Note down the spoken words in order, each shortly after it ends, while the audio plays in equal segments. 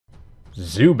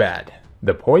Zubat,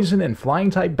 the poison and flying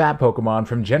type bat Pokemon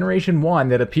from Generation 1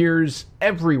 that appears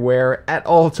everywhere at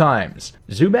all times.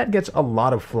 Zubat gets a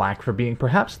lot of flack for being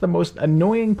perhaps the most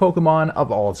annoying Pokemon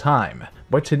of all time.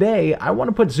 But today, I want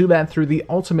to put Zubat through the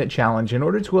ultimate challenge in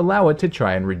order to allow it to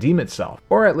try and redeem itself.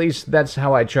 Or at least, that's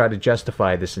how I try to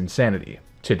justify this insanity.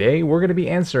 Today, we're going to be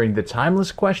answering the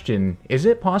timeless question, is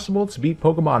it possible to beat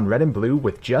Pokemon Red and Blue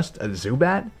with just a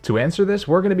Zubat? To answer this,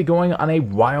 we're going to be going on a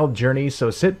wild journey, so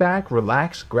sit back,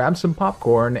 relax, grab some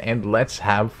popcorn, and let's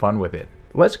have fun with it.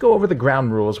 Let's go over the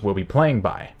ground rules we'll be playing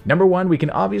by. Number 1, we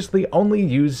can obviously only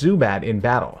use Zubat in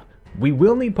battle. We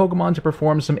will need Pokemon to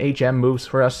perform some HM moves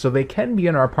for us so they can be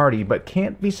in our party but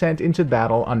can't be sent into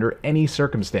battle under any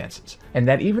circumstances. And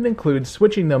that even includes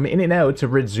switching them in and out to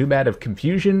rid Zubat of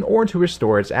confusion or to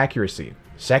restore its accuracy.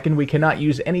 Second, we cannot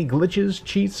use any glitches,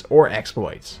 cheats, or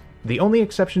exploits. The only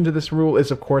exception to this rule is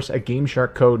of course a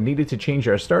GameShark code needed to change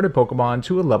our starter Pokemon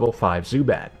to a level 5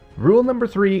 Zubat. Rule number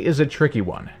 3 is a tricky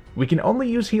one. We can only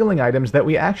use healing items that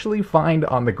we actually find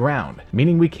on the ground,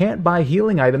 meaning we can't buy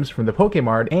healing items from the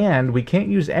Pokémart, and we can't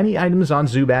use any items on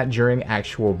Zubat during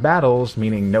actual battles,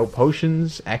 meaning no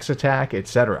potions, X-Attack,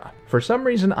 etc. For some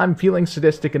reason, I'm feeling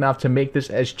sadistic enough to make this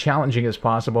as challenging as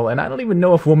possible, and I don't even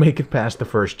know if we'll make it past the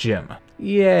first gym.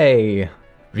 Yay!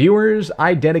 Viewers,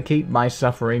 I dedicate my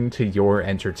suffering to your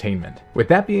entertainment. With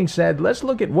that being said, let's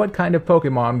look at what kind of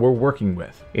Pokemon we're working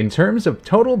with. In terms of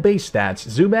total base stats,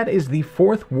 Zubat is the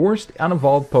 4th worst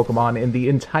unevolved Pokemon in the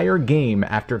entire game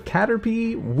after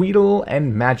Caterpie, Weedle,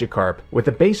 and Magikarp, with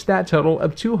a base stat total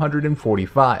of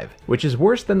 245, which is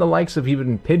worse than the likes of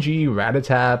even Pidgey,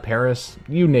 Rattata, Paris,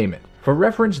 you name it. For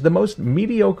reference, the most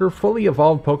mediocre fully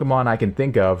evolved Pokemon I can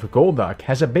think of, Golduck,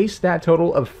 has a base stat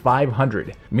total of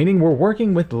 500, meaning we're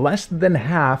working with less than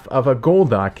half of a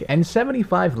Golduck and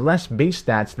 75 less base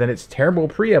stats than its terrible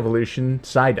pre-evolution,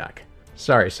 Psyduck.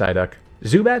 Sorry, Psyduck.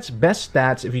 Zubat's best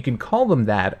stats, if you can call them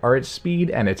that, are its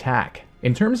speed and attack.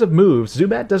 In terms of moves,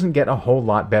 Zubat doesn't get a whole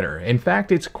lot better. In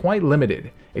fact, it's quite limited.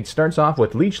 It starts off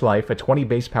with Leech Life, a 20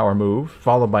 base power move,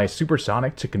 followed by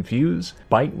Supersonic to confuse,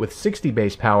 Bite with 60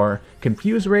 base power,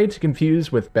 Confuse Ray to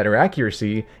confuse with better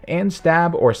accuracy, and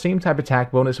Stab or same type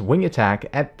attack bonus Wing Attack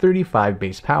at 35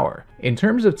 base power. In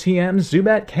terms of TMs,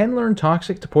 Zubat can learn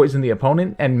Toxic to poison the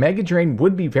opponent, and Mega Drain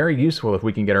would be very useful if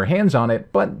we can get our hands on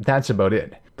it, but that's about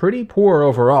it. Pretty poor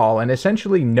overall, and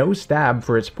essentially no stab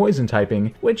for its poison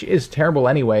typing, which is terrible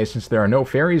anyway since there are no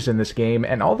fairies in this game,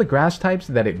 and all the grass types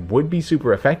that it would be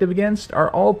super effective against are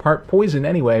all part poison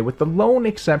anyway, with the lone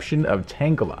exception of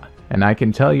Tangela. And I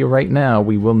can tell you right now,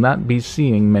 we will not be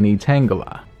seeing many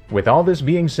Tangela. With all this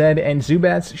being said, and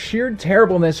Zubat's sheer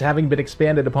terribleness having been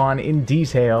expanded upon in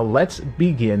detail, let's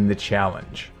begin the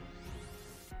challenge.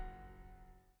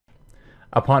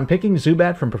 Upon picking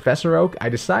Zubat from Professor Oak, I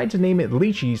decide to name it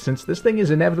Leechy since this thing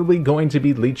is inevitably going to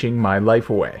be leeching my life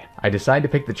away. I decide to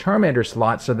pick the Charmander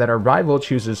slot so that our rival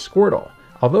chooses Squirtle.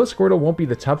 Although Squirtle won't be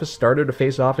the toughest starter to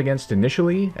face off against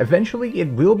initially, eventually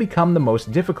it will become the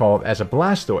most difficult as a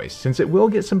Blastoise since it will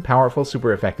get some powerful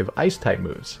super effective Ice-type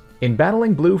moves. In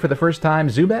battling Blue for the first time,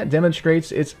 Zubat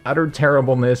demonstrates its utter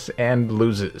terribleness and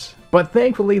loses. But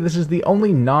thankfully, this is the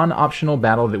only non-optional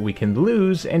battle that we can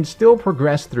lose and still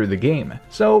progress through the game,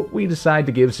 so we decide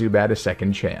to give Zubat a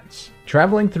second chance.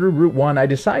 Traveling through Route 1, I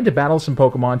decide to battle some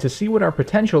Pokemon to see what our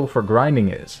potential for grinding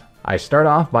is. I start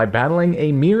off by battling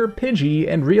a mere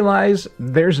Pidgey and realize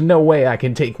there's no way I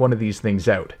can take one of these things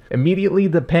out. Immediately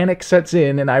the panic sets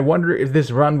in and I wonder if this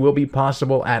run will be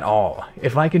possible at all,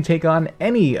 if I can take on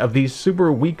any of these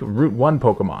super weak Route 1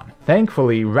 Pokemon.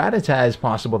 Thankfully, Rattata is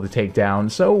possible to take down,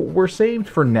 so we're saved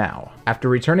for now. After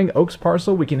returning Oak's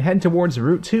Parcel, we can head towards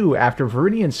Route 2 after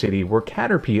Viridian City, where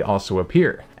Caterpie also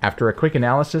appear. After a quick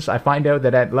analysis, I find out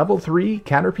that at level 3,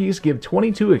 Caterpies give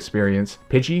 22 experience,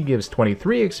 Pidgey gives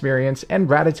 23 experience, and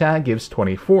Rattata gives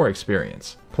 24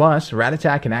 experience. Plus,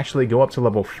 Rattata can actually go up to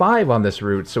level 5 on this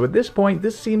route, so at this point,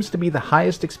 this seems to be the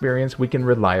highest experience we can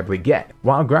reliably get.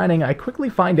 While grinding, I quickly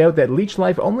find out that Leech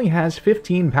Life only has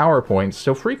 15 power points,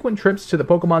 so frequent trips to the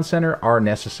Pokemon Center are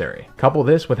necessary. Couple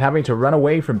this with having to run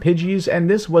away from Pidgeys, and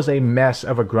this was a mess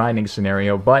of a grinding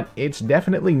scenario, but it's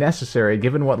definitely necessary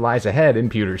given what lies ahead in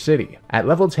Pewter City. At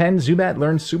level 10, Zubat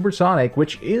learns Supersonic,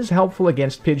 which is helpful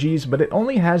against Pidgeys, but it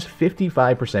only has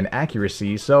 55%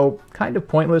 accuracy, so kind of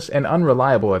pointless and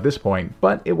unreliable reliable at this point,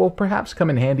 but it will perhaps come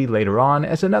in handy later on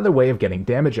as another way of getting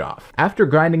damage off. After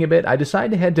grinding a bit, I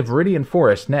decide to head to Viridian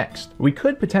Forest next. We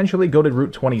could potentially go to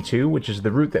Route 22, which is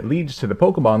the route that leads to the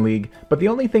Pokemon League, but the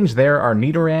only things there are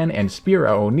Nidoran and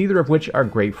Spearow, neither of which are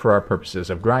great for our purposes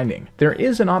of grinding. There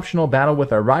is an optional battle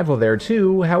with our rival there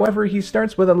too, however he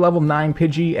starts with a level 9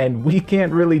 Pidgey and we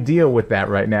can't really deal with that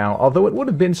right now, although it would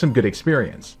have been some good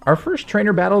experience. Our first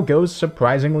trainer battle goes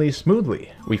surprisingly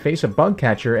smoothly. We face a bug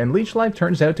catcher and Leech Life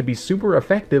turns out to be super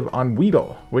effective on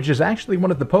Weedle, which is actually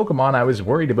one of the Pokemon I was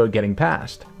worried about getting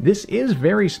past. This is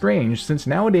very strange since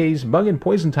nowadays bug and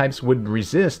poison types would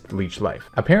resist Leech Life.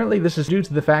 Apparently this is due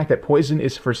to the fact that poison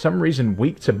is for some reason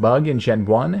weak to bug in Gen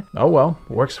 1. Oh well,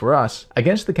 works for us.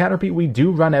 Against the Caterpie we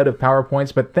do run out of power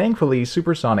points, but thankfully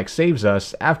Supersonic saves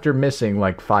us after missing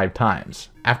like 5 times.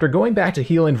 After going back to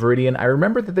heal in Viridian, I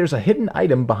remember that there's a hidden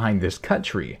item behind this cut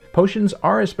tree. Potions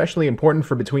are especially important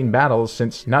for between battles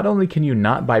since not only can you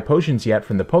not buy potions yet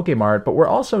from the Pokemart, but we're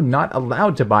also not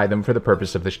allowed to buy them for the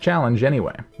purpose of this challenge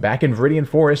anyway. Back in Viridian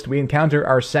Forest, we encounter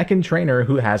our second trainer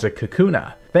who has a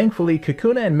Kakuna. Thankfully,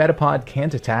 Kakuna and Metapod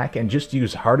can't attack and just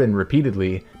use Harden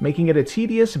repeatedly, making it a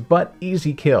tedious but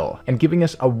easy kill, and giving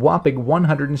us a whopping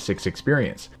 106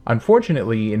 experience.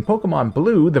 Unfortunately, in Pokemon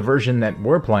Blue, the version that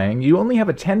we're playing, you only have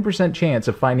a 10% chance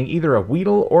of finding either a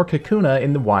Weedle or Kakuna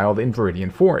in the wild in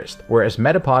Viridian Forest, whereas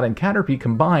Metapod and Caterpie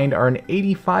combined are an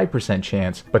 85%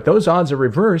 chance, but those odds are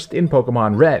reversed in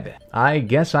Pokemon Red. I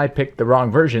guess I picked the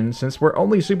wrong version since we're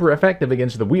only super effective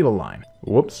against the Weedle line.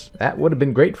 Whoops, that would have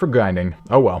been great for grinding.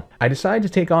 Oh well. I decide to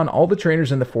take on all the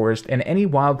trainers in the forest and any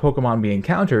wild Pokemon we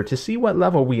encounter to see what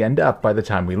level we end up by the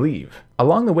time we leave.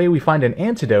 Along the way we find an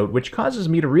antidote which causes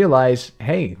me to realize,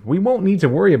 hey, we won't need to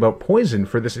worry about poison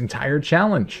for this entire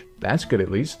challenge. That's good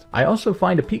at least. I also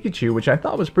find a Pikachu which I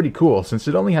thought was pretty cool since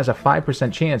it only has a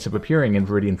 5% chance of appearing in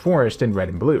Viridian Forest in Red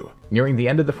and Blue. Nearing the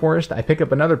end of the forest I pick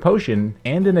up another potion,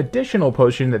 and an additional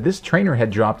potion that this trainer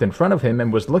had dropped in front of him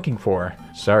and was looking for.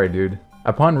 Sorry dude.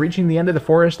 Upon reaching the end of the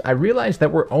forest, I realized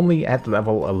that we're only at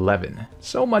level 11.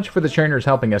 So much for the trainers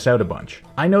helping us out a bunch.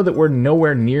 I know that we're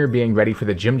nowhere near being ready for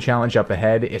the gym challenge up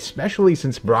ahead, especially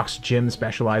since Brock's gym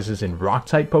specializes in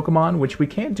rock-type Pokemon, which we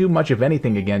can't do much of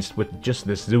anything against with just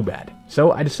this Zubat.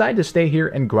 So I decide to stay here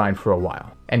and grind for a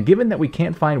while. And given that we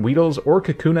can't find Weedles or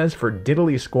Kakunas for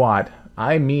diddly squat,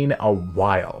 I mean a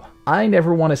while. I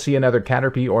never want to see another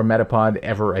Caterpie or Metapod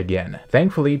ever again.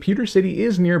 Thankfully, Pewter City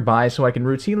is nearby so I can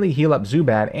routinely heal up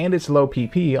Zubat and its low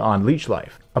PP on Leech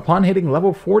Life. Upon hitting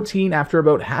level 14 after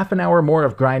about half an hour more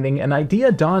of grinding, an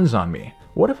idea dawns on me.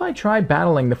 What if I try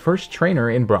battling the first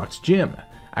trainer in Brock's gym?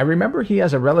 I remember he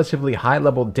has a relatively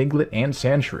high-level Diglett and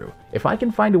Sandshrew. If I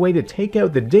can find a way to take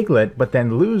out the Diglett but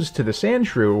then lose to the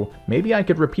Sandshrew, maybe I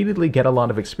could repeatedly get a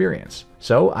lot of experience.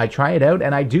 So I try it out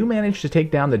and I do manage to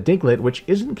take down the Diglett, which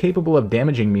isn't capable of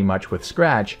damaging me much with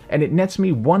Scratch, and it nets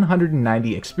me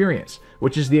 190 experience,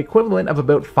 which is the equivalent of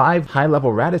about 5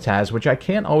 high-level Rattatas, which I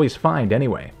can't always find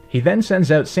anyway. He then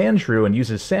sends out Sandshrew and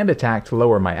uses Sand Attack to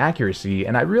lower my accuracy,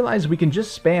 and I realize we can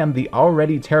just spam the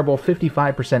already terrible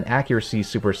 55% accuracy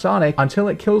Supersonic until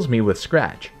it kills me with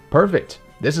Scratch. Perfect!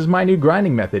 This is my new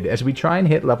grinding method as we try and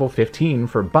hit level 15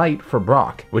 for Bite for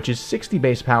Brock, which is 60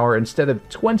 base power instead of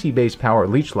 20 base power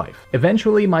Leech Life.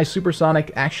 Eventually my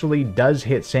Supersonic actually does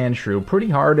hit Sandshrew pretty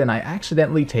hard and I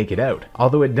accidentally take it out,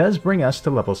 although it does bring us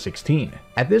to level 16.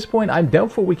 At this point I'm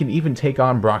doubtful we can even take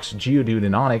on Brock's Geodude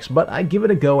and Onix, but I give it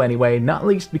a go anyway, not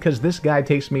least because this guy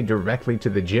takes me directly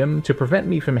to the gym to prevent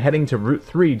me from heading to Route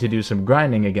 3 to do some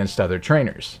grinding against other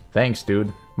trainers. Thanks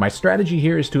dude. My strategy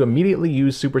here is to immediately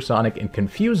use Supersonic and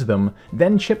confuse them,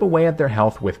 then chip away at their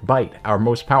health with Bite, our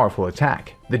most powerful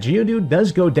attack. The Geodude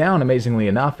does go down amazingly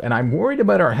enough, and I'm worried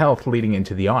about our health leading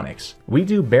into the Onix. We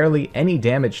do barely any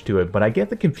damage to it, but I get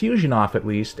the confusion off at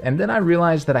least, and then I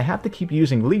realize that I have to keep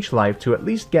using Leech Life to at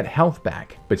least get health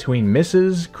back. Between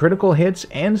misses, critical hits,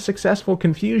 and successful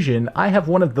confusion, I have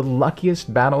one of the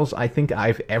luckiest battles I think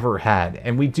I've ever had,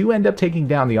 and we do end up taking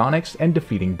down the Onix and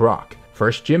defeating Brock.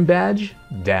 First gym badge,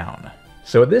 down.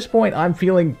 So at this point I'm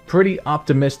feeling pretty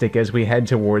optimistic as we head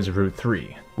towards Route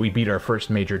 3. We beat our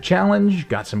first major challenge,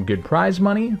 got some good prize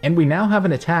money, and we now have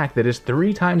an attack that is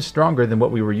 3 times stronger than what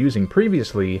we were using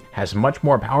previously, has much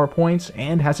more power points,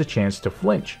 and has a chance to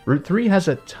flinch. Route 3 has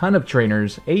a ton of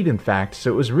trainers, 8 in fact,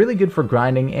 so it was really good for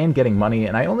grinding and getting money,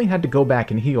 and I only had to go back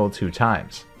and heal 2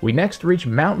 times. We next reach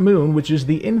Mount Moon, which is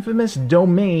the infamous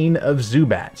domain of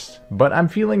Zubats, but I'm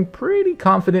feeling pretty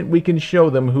confident we can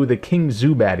show them who the King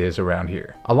Zubat is around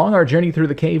here. Along our journey through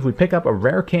the cave, we pick up a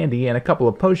rare candy and a couple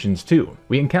of potions too.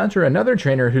 We encounter another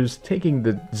trainer who's taking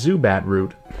the Zubat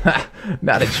route. Ha!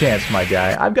 Not a chance, my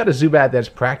guy. I've got a Zubat that's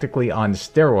practically on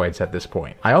steroids at this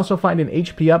point. I also find an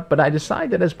HP up, but I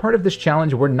decide that as part of this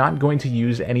challenge, we're not going to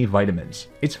use any vitamins.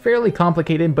 It's fairly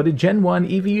complicated, but in Gen 1,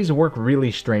 EVs work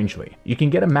really strangely. You can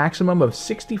get a maximum of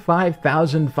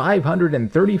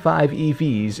 65,535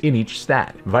 EVs in each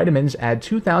stat. Vitamins add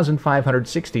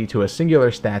 2,560 to a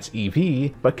singular stat's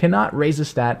EV, but cannot raise a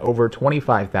stat over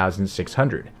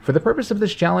 25,600. For the purpose of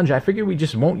this challenge, I figure we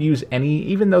just won't use any,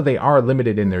 even though they are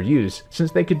limited in their use,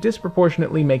 since they could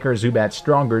disproportionately make our Zubat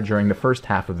stronger during the first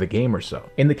half of the game or so.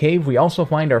 In the cave, we also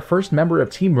find our first member of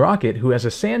Team Rocket, who has a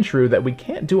Sandshrew that we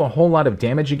can't do a whole lot of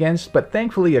damage against, but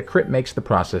thankfully a crit makes the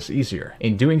process easier.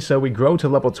 In doing so, we grow to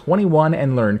level 21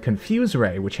 and learn Confuse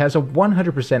Ray, which has a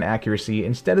 100% accuracy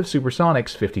instead of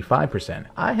Supersonic's 55%.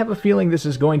 I have a feeling this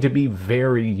is going to be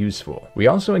very useful. We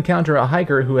also encounter a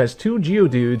hiker who has 2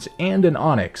 Geodudes and an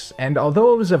Onix, and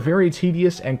although it was a very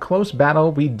tedious and close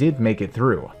battle, we did make it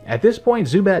through. At this point,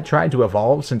 Zubat tried to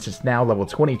evolve since it's now level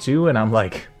 22, and I'm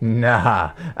like,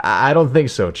 nah, I don't think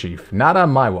so, Chief. Not on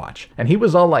my watch. And he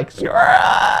was all like,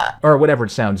 or whatever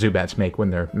sound Zubats make when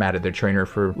they're mad at their trainer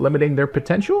for limiting their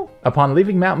potential. Upon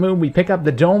leaving Mount Moon, we pick up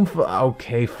the Dome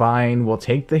okay, fine, we'll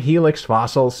take the Helix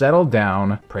fossil, settle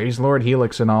down. Praise Lord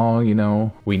Helix and all, you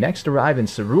know. We next arrive in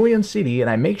Cerulean City, and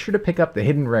I make sure to pick up the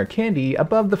hidden rare candy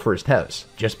above the first house.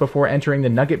 Just before entering the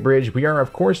Nugget Bridge, we are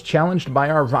of course challenged by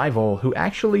our rival, who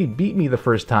actually beat me the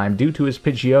first time due to his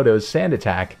Pidgeotto's sand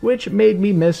attack, which made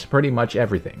me miss pretty much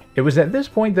everything. It was at this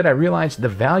point that I realized the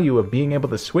value of being able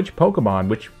to switch Pokemon,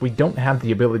 which we don't have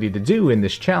the ability to do in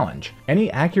this challenge.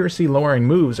 Any accuracy lowering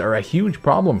moves are a huge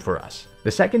problem for us. The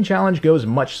second challenge goes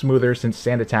much smoother since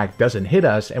Sand Attack doesn't hit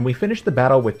us, and we finish the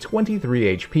battle with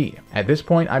 23 HP. At this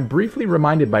point, I'm briefly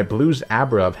reminded by Blue's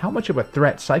Abra of how much of a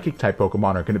threat Psychic-type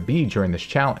Pokemon are going to be during this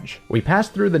challenge. We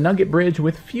passed through the Nugget Bridge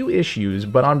with few issues,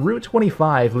 but on Route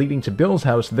 25 leading to Bill's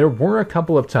house, there were a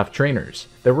couple of tough trainers.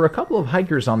 There were a couple of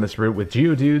hikers on this route with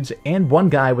Geodudes, and one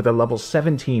guy with a level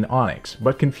 17 Onix,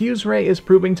 but Confuse Ray is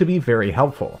proving to be very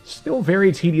helpful. Still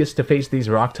very tedious to face these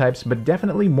rock types, but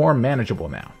definitely more manageable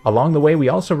now. Along the way, we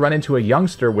also run into a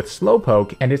youngster with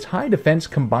Slowpoke, and its high defense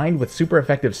combined with super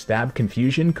effective stab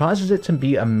confusion causes it to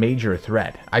be a major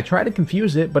threat. I try to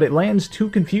confuse it, but it lands 2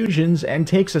 confusions and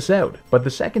takes us out. But the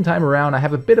second time around, I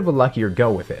have a bit of a luckier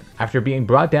go with it. After being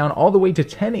brought down all the way to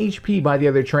 10 HP by the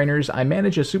other trainers, I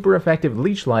manage a super effective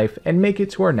Leech Life and make it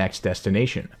to our next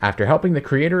destination. After helping the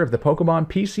creator of the Pokemon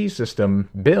PC system,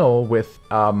 Bill, with,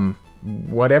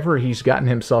 whatever he's gotten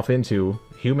himself into,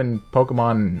 human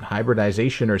Pokemon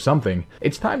hybridization or something,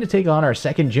 it's time to take on our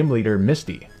second gym leader,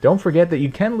 Misty. Don't forget that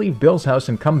you can leave Bill's house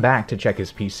and come back to check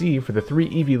his PC for the 3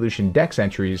 Evolution Dex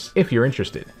entries if you're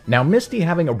interested. Now, Misty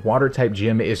having a water-type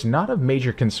gym is not of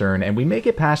major concern, and we make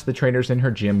it past the trainers in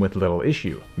her gym with little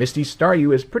issue. Misty's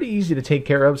Staryu is pretty easy to take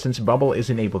care of since Bubble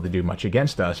isn't able to do much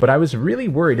against us, but I was really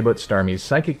worried about Starmie's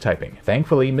Psychic typing.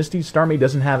 Thankfully, Misty's Starmie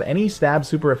doesn't have any stab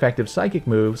super effective Psychic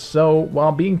moves, so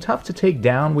while being tough to take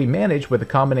down, we manage with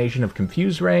a combination of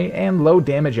Confuse Ray and low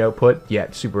damage output,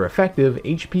 yet super effective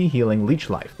HP healing Leech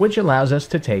Life, which allows us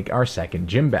to take our second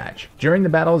gym badge. During the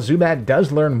battle, Zubat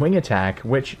does learn Wing Attack,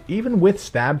 which, even with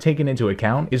stab taken into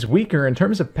account, is weaker in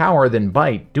terms of power than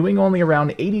Bite, doing only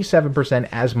around 87%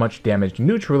 as much damage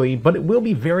neutrally, but it will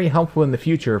be very helpful in the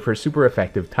future for super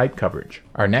effective type coverage.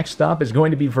 Our next stop is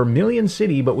going to be Vermilion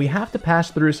City, but we have to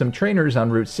pass through some trainers on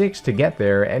Route 6 to get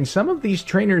there, and some of these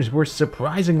trainers were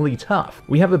surprisingly tough.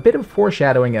 We have a bit of foreshadowing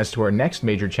as to our next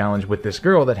major challenge with this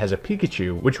girl that has a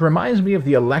Pikachu, which reminds me of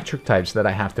the electric types that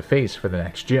I have to face for the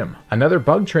next gym. Another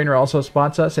bug trainer also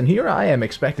spots us, and here I am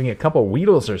expecting a couple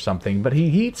Weedles or something, but he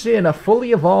heats in a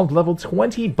fully evolved level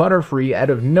 20 Butterfree out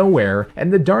of nowhere,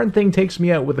 and the darn thing takes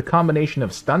me out with a combination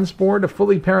of Stun Spore to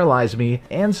fully paralyze me,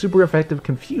 and super effective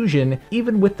Confusion,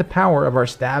 even with the power of our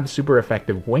stab super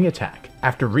effective Wing Attack.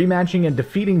 After rematching and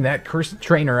defeating that cursed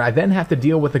trainer, I then have to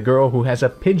deal with a girl who has a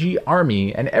Pidgey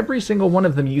army, and every single one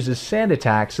of them uses Sand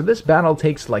Attack, so this battle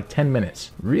takes like 10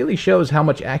 minutes. Really shows how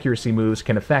much accuracy moves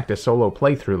can affect a solo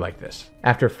playthrough like this.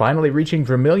 After finally reaching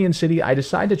Vermilion City, I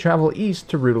decide to travel east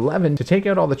to Route 11 to take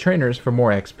out all the trainers for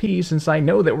more XP, since I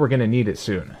know that we're going to need it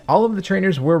soon. All of the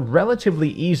trainers were relatively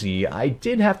easy. I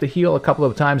did have to heal a couple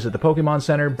of times at the Pokemon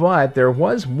Center, but there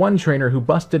was one trainer who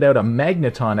busted out a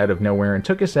Magneton out of nowhere and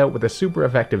took us out with a super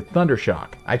effective Thunder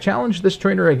Shock. I challenged this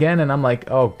trainer again, and I'm like,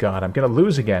 oh god, I'm gonna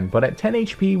lose again, but at 10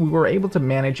 HP we were able to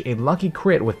manage a lucky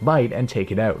crit with Bite and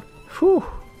take it out. Whew.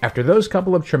 After those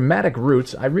couple of traumatic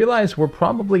routes, I realized we're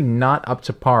probably not up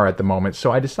to par at the moment,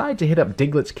 so I decide to hit up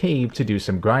Diglett's Cave to do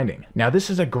some grinding. Now this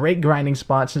is a great grinding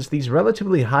spot since these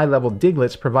relatively high level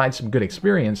Diglets provide some good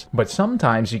experience, but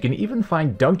sometimes you can even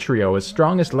find Dugtrio as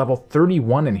strong as level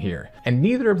 31 in here. And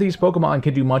neither of these Pokemon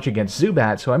can do much against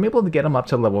Zubat, so I'm able to get him up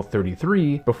to level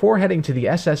 33 before heading to the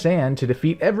SS Anne to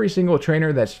defeat every single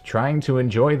trainer that's trying to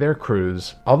enjoy their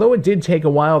cruise. Although it did take a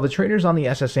while, the trainers on the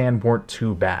SS Anne weren't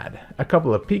too bad. A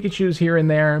couple of Pikachus here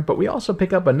and there, but we also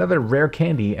pick up another rare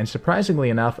candy and surprisingly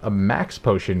enough a max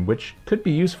potion, which could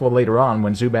be useful later on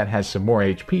when Zubat has some more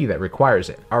HP that requires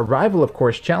it. Our rival of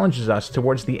course challenges us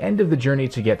towards the end of the journey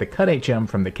to get the Cut HM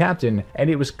from the captain, and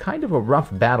it was kind of a rough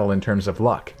battle in terms of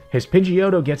luck. His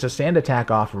Pidgeotto gets a sand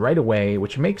attack off right away,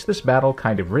 which makes this battle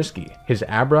kind of risky. His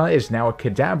Abra is now a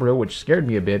Kadabra, which scared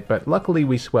me a bit, but luckily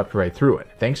we swept right through it.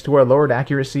 Thanks to our lowered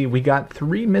accuracy, we got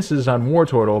 3 misses on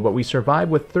Wartortle, but we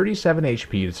survived with 37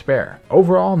 HP to spare.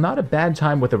 Overall, not a bad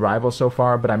time with the rival so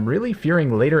far, but I'm really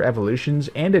fearing later evolutions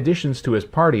and additions to his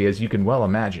party, as you can well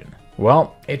imagine.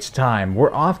 Well, it's time.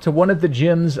 We're off to one of the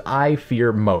gyms I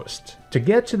fear most. To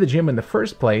get to the gym in the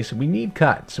first place, we need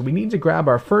Cut, so we need to grab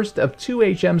our first of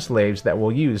 2 HM slaves that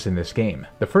we'll use in this game.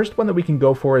 The first one that we can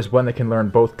go for is one that can learn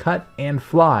both Cut and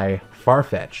Fly,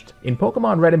 Farfetch'd. In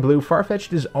Pokemon Red and Blue,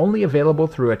 Farfetch'd is only available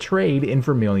through a trade in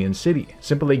Vermilion City.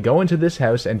 Simply go into this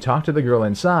house and talk to the girl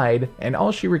inside, and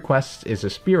all she requests is a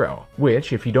Spearow,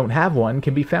 which, if you don't have one,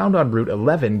 can be found on Route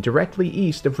 11 directly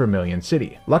east of Vermilion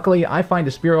City. Luckily, I find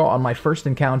a Spearow on my first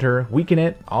encounter, weaken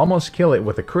it, almost kill it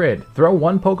with a crit, throw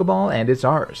one Pokeball, and it's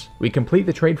ours. We complete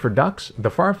the trade for Ducks,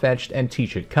 the Farfetch'd, and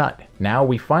teach it Cut. Now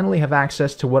we finally have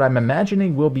access to what I'm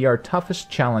imagining will be our toughest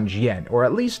challenge yet, or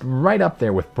at least right up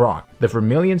there with Brock. The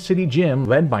Vermilion City Gym,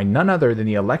 led by none other than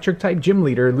the Electric-type gym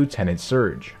leader, Lieutenant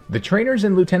Surge. The trainers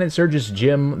in Lieutenant Surge's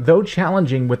gym, though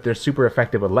challenging with their super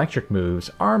effective electric moves,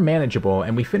 are manageable,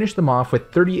 and we finish them off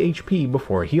with 30 HP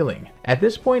before healing. At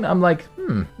this point, I'm like,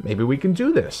 maybe we can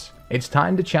do this. It's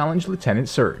time to challenge Lieutenant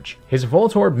Surge. His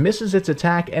Voltorb misses its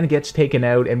attack and gets taken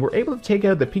out, and we're able to take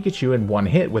out the Pikachu in one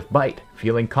hit with Bite.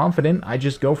 Feeling confident, I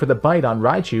just go for the Bite on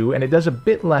Raichu, and it does a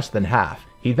bit less than half.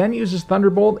 He then uses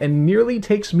Thunderbolt and nearly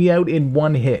takes me out in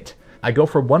one hit. I go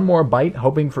for one more Bite,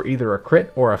 hoping for either a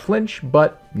crit or a flinch,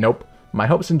 but nope. My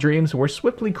hopes and dreams were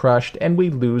swiftly crushed, and we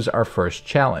lose our first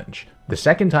challenge. The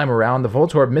second time around, the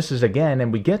Voltorb misses again,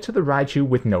 and we get to the Raichu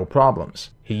with no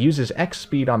problems. He uses X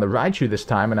speed on the Raichu this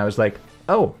time, and I was like,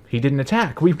 oh, he didn't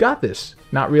attack, we've got this.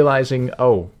 Not realizing,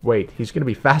 oh, wait, he's going to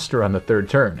be faster on the third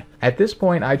turn. At this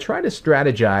point, I try to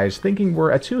strategize, thinking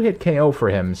we're a 2-hit KO for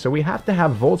him, so we have to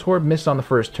have Voltorb miss on the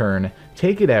first turn,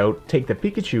 take it out, take the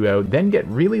Pikachu out, then get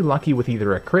really lucky with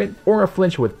either a crit or a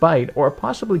flinch with Bite, or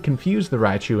possibly confuse the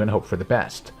Raichu and hope for the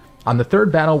best. On the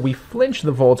third battle, we flinch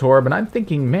the Voltorb, and I'm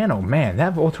thinking, man oh man,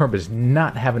 that Voltorb is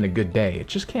not having a good day, it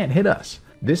just can't hit us.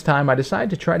 This time I decide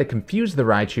to try to confuse the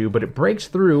Raichu, but it breaks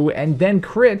through and then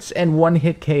crits and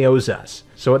one-hit KOs us.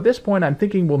 So at this point I'm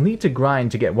thinking we'll need to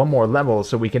grind to get one more level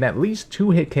so we can at least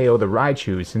 2-hit KO the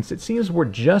Raichu, since it seems we're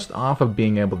just off of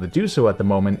being able to do so at the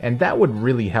moment, and that would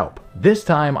really help. This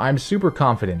time I'm super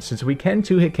confident since we can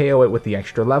 2-hit KO it with the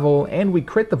extra level, and we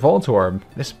crit the Voltorb,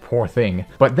 this poor thing,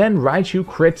 but then Raichu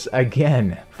crits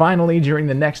again. Finally, during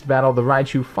the next battle, the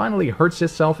Raichu finally hurts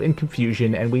itself in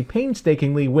confusion, and we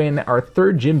painstakingly win our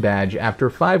third gym badge after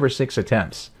 5 or 6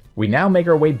 attempts. We now make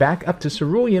our way back up to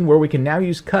Cerulean, where we can now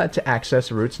use Cut to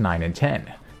access routes 9 and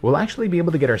 10. We'll actually be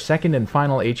able to get our second and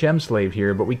final HM slave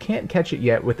here, but we can't catch it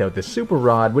yet without the Super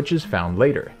Rod, which is found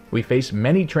later. We face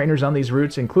many trainers on these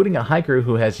routes, including a hiker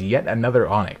who has yet another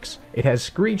Onix. It has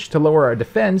Screech to lower our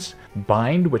defense,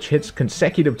 Bind, which hits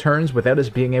consecutive turns without us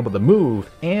being able to move,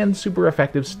 and super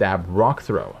effective Stab Rock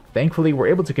Throw. Thankfully, we're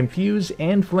able to confuse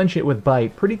and flinch it with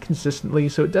Bite pretty consistently,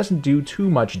 so it doesn't do too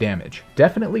much damage.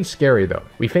 Definitely scary though.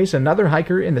 We face another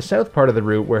hiker in the south part of the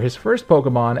route where his first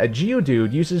Pokemon, a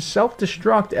Geodude, uses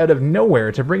Self-Destruct out of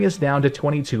nowhere to bring us down to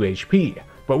 22 HP.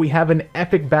 But we have an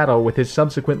epic battle with his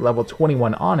subsequent level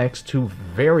 21 Onix to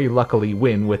very luckily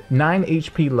win with 9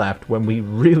 HP left when we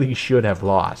really should have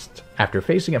lost. After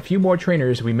facing a few more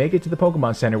trainers, we make it to the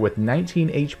Pokemon Center with 19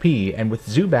 HP and with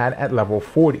Zubat at level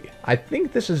 40. I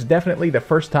think this is definitely the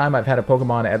first time I've had a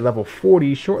Pokemon at level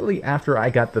 40 shortly after I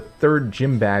got the third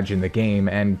gym badge in the game,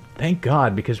 and thank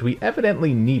God, because we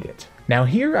evidently need it. Now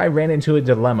here I ran into a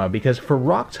dilemma because for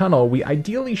Rock Tunnel we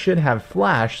ideally should have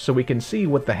Flash so we can see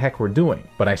what the heck we're doing.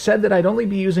 But I said that I'd only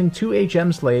be using 2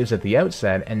 HM slaves at the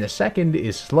outset, and the second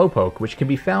is Slowpoke, which can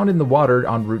be found in the water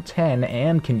on Route 10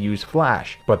 and can use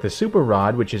Flash. But the Super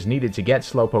Rod, which is needed to get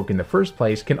Slowpoke in the first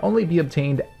place, can only be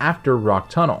obtained after Rock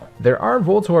Tunnel. There are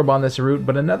Voltorb on this route,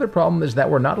 but another problem is that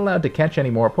we're not allowed to catch any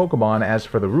more Pokemon as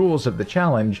for the rules of the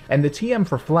challenge, and the TM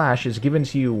for Flash is given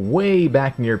to you way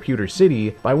back near Pewter City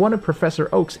by one of Professor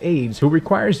Oak's aides who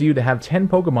requires you to have 10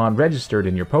 Pokemon registered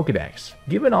in your Pokedex.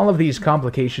 Given all of these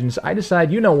complications, I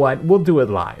decide, you know what, we'll do it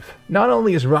live. Not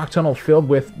only is Rock Tunnel filled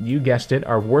with, you guessed it,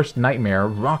 our worst nightmare,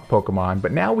 rock Pokemon,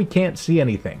 but now we can't see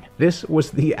anything. This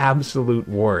was the absolute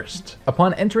worst.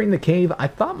 Upon entering the cave, I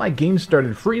thought my game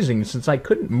started freezing since I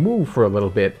couldn't move for a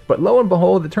little bit, but lo and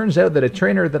behold, it turns out that a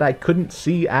trainer that I couldn't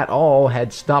see at all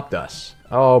had stopped us.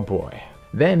 Oh boy.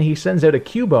 Then he sends out a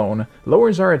Cubone,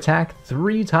 lowers our attack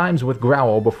 3 times with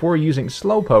Growl before using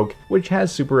Slowpoke, which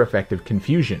has super effective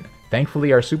Confusion.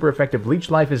 Thankfully, our super effective Leech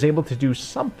Life is able to do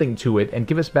something to it and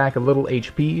give us back a little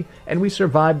HP, and we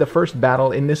survive the first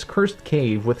battle in this cursed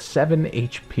cave with 7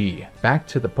 HP. Back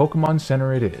to the Pokemon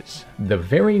Center it is. The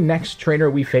very next trainer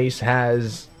we face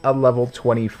has a level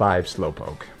 25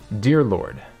 Slowpoke. Dear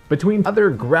Lord. Between other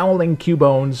growling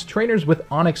Cubones, trainers with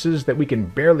Onyxes that we can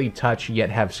barely touch yet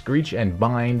have Screech and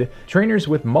Bind, trainers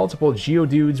with multiple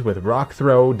Geodudes with Rock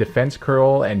Throw, Defense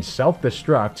Curl, and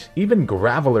Self-Destruct, even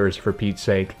Gravelers for Pete's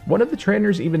sake. One of the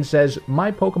trainers even says, my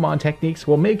Pokemon techniques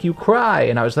will make you cry,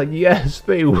 and I was like, yes,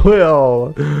 they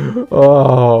will.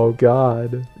 Oh,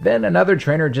 God. Then another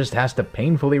trainer just has to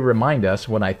painfully remind us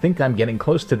when I think I'm getting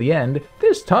close to the end,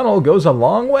 this tunnel goes a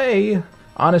long way.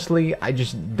 Honestly, I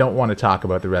just don't want to talk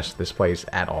about the rest of this place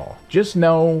at all. Just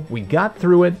know we got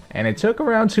through it, and it took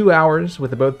around 2 hours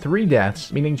with about 3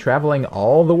 deaths, meaning traveling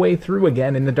all the way through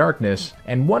again in the darkness,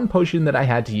 and 1 potion that I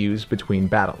had to use between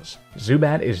battles.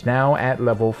 Zubat is now at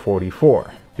level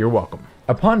 44. You're welcome.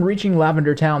 Upon reaching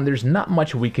Lavender Town, there's not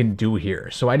much we can do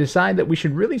here, so I decide that we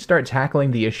should really start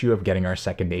tackling the issue of getting our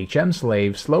second HM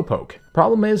slave, Slowpoke.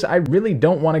 Problem is, I really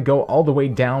don't want to go all the way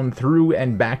down through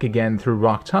and back again through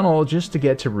Rock Tunnel just to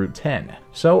get to Route 10.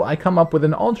 So I come up with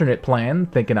an alternate plan,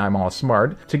 thinking I'm all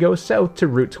smart, to go south to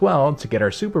Route 12 to get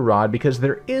our Super Rod because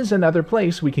there is another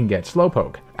place we can get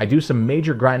Slowpoke. I do some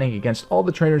major grinding against all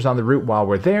the trainers on the route while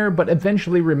we're there, but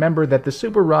eventually remember that the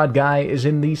Super Rod guy is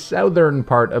in the southern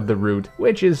part of the route,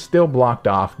 which is still blocked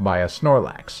off by a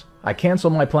Snorlax. I cancel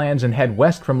my plans and head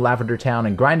west from Lavender Town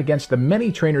and grind against the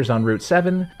many trainers on Route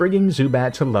 7, bringing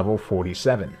Zubat to level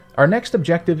 47. Our next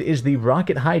objective is the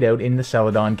Rocket Hideout in the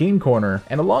Celadon Game Corner,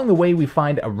 and along the way we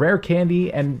find a rare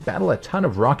candy and battle a ton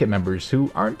of Rocket members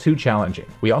who aren't too challenging.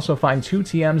 We also find 2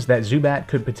 TMs that Zubat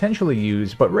could potentially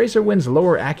use, but Razor Wind's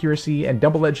lower accuracy and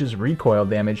Double Edge's recoil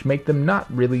damage make them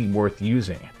not really worth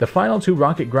using. The final 2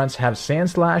 Rocket Grunts have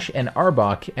Sandslash and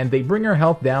Arbok, and they bring our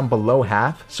health down below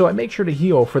half, so I make sure to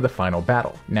heal for the final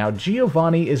battle. Now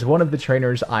Giovanni is one of the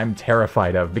trainers I'm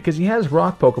terrified of because he has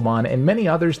rock Pokemon and many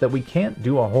others that we can't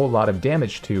do a whole lot of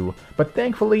damage to, but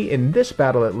thankfully in this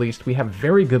battle at least we have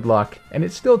very good luck and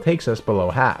it still takes us below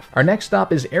half. Our next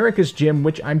stop is Erica's gym,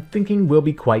 which I'm thinking will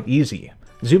be quite easy.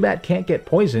 Zubat can't get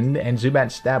poisoned, and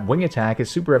Zubat's stab wing attack is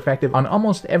super effective on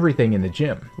almost everything in the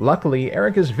gym. Luckily,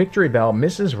 Erica's Victory Bell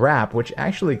misses Wrap, which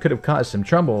actually could have caused some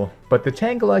trouble, but the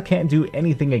Tangela can't do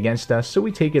anything against us, so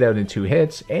we take it out in 2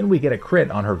 hits, and we get a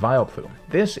crit on her Vileplume.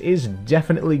 This is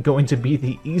definitely going to be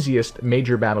the easiest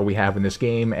major battle we have in this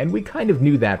game, and we kind of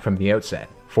knew that from the outset.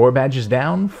 4 badges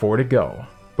down, 4 to go.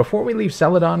 Before we leave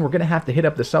Celadon, we're going to have to hit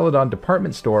up the Celadon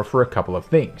department store for a couple of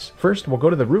things. First, we'll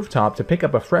go to the rooftop to pick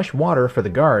up a fresh water for the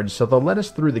guards so they'll let us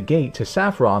through the gate to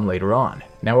Saffron later on.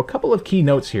 Now, a couple of key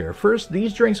notes here. First,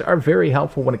 these drinks are very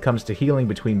helpful when it comes to healing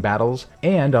between battles,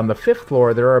 and on the 5th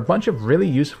floor there are a bunch of really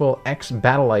useful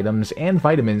X-battle items and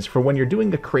vitamins for when you're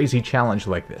doing a crazy challenge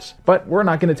like this. But we're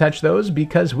not going to touch those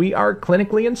because we are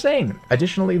clinically insane.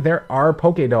 Additionally, there are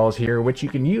Pokédolls here which you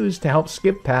can use to help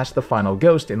skip past the final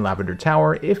ghost in Lavender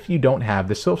Tower if you don't have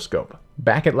the Sylph Scope.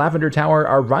 Back at Lavender Tower,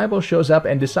 our rival shows up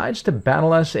and decides to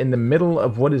battle us in the middle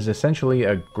of what is essentially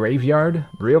a graveyard,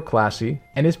 real classy,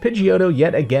 and his Pidgeotto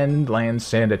yet again lands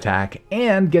Sand Attack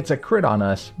and gets a crit on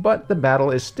us, but the battle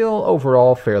is still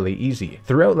overall fairly easy.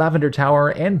 Throughout Lavender Tower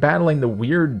and battling the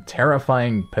weird,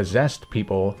 terrifying, possessed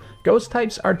people, Ghost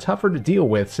types are tougher to deal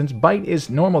with since Bite is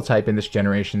normal type in this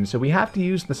generation, so we have to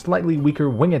use the slightly weaker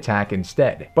Wing Attack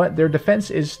instead, but their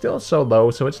defense is still so low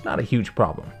so it's not a huge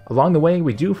problem. Along the way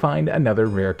we do find another another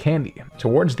rare candy.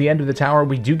 Towards the end of the tower,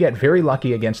 we do get very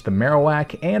lucky against the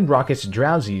Marowak and Rocket's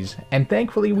Drowsies, and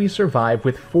thankfully we survive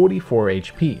with 44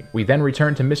 HP. We then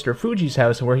return to Mr. Fuji's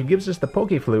house where he gives us the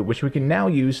Poke Flute, which we can now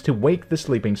use to wake the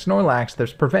sleeping Snorlax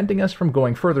that's preventing us from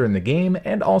going further in the game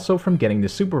and also from getting the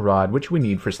Super Rod, which we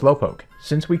need for Slowpoke.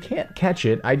 Since we can't catch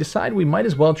it, I decide we might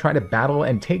as well try to battle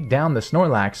and take down the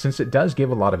Snorlax since it does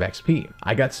give a lot of XP.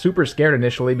 I got super scared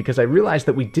initially because I realized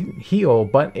that we didn't heal,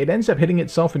 but it ends up hitting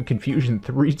itself in confusion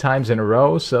 3 times in a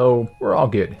row, so we're all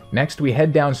good. Next we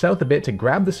head down south a bit to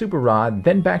grab the Super Rod,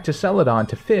 then back to Celadon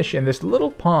to fish in this little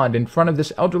pond in front of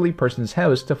this elderly person's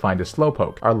house to find a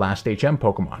Slowpoke, our last HM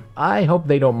Pokemon. I hope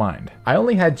they don't mind. I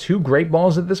only had 2 Great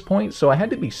Balls at this point, so I had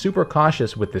to be super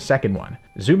cautious with the second one.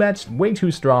 Zubat's way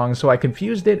too strong, so I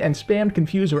confused it and spammed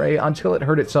Confuse Ray until it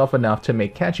hurt itself enough to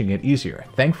make catching it easier.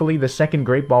 Thankfully, the second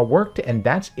Great Ball worked, and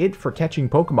that's it for catching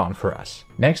Pokemon for us.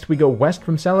 Next, we go west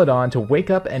from Celadon to wake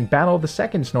up and battle the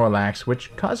second Snorlax,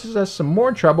 which causes us some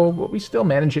more trouble, but we still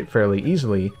manage it fairly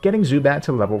easily, getting Zubat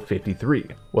to level 53.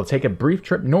 We'll take a brief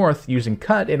trip north using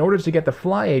Cut in order to get the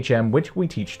Fly HM, which we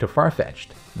teach to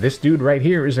Farfetch'd. This dude right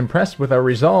here is impressed with our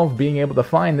resolve being able to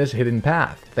find this hidden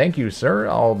path. Thank you, sir.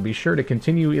 I'll be sure to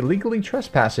continue illegally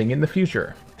trespassing in the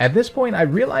future. At this point, I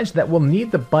realized that we'll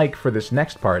need the bike for this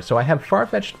next part, so I have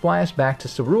Farfetch'd fly us back to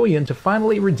Cerulean to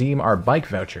finally redeem our bike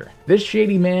voucher. This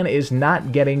shady man is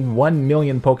not getting 1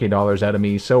 million Pokédollars out of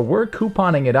me, so we're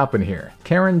couponing it up in here.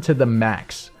 Karen to the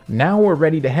max. Now we're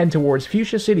ready to head towards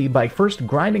Fuchsia City by first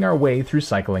grinding our way through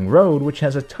Cycling Road, which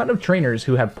has a ton of trainers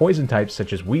who have poison types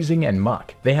such as Weezing and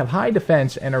Muck. They have high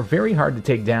defense and are very hard to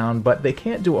take down, but they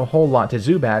can't do a whole lot to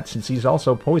Zubat since he's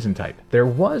also poison type. There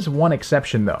was one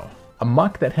exception though. A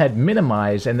Muck that had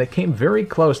Minimize and that came very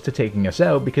close to taking us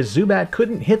out because Zubat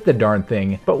couldn't hit the darn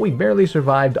thing, but we barely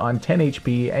survived on 10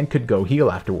 HP and could go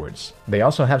heal afterwards. They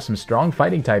also have some strong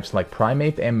fighting types like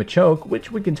Primeape and Machoke,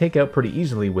 which we can take out pretty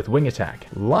easily with Wing Attack.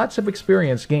 Lots of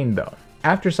experience gained though.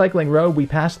 After Cycling Road, we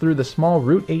pass through the small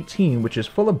Route 18, which is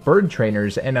full of bird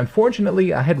trainers, and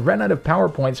unfortunately I had run out of power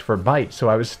points for Bite, so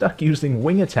I was stuck using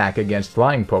Wing Attack against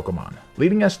flying Pokemon,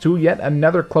 leading us to yet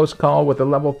another close call with a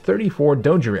level 34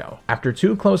 Dodrio. After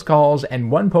 2 close calls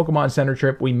and 1 Pokemon Center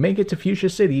trip, we make it to Fuchsia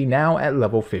City, now at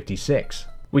level 56.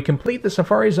 We complete the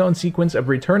Safari Zone sequence of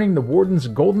returning the Warden's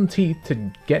golden teeth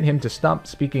to get him to stop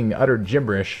speaking utter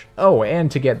gibberish. Oh,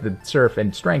 and to get the Surf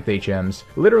and Strength HMs,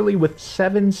 literally with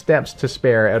 7 steps to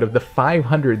spare out of the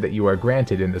 500 that you are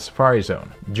granted in the Safari Zone.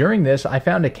 During this, I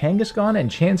found a Kangaskhan and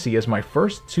Chansey as my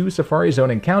first 2 Safari Zone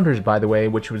encounters, by the way,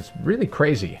 which was really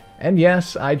crazy. And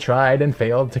yes, I tried and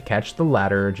failed to catch the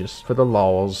latter just for the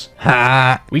lols.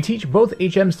 Ha! We teach both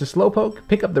HMs to Slowpoke,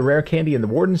 pick up the rare candy in the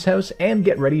Warden's house, and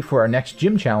get ready for our next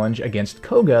gym challenge against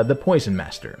Koga, the Poison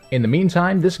Master. In the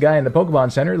meantime, this guy in the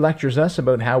Pokemon Center lectures us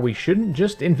about how we shouldn't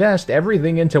just invest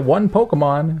everything into one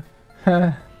Pokemon.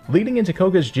 Leading into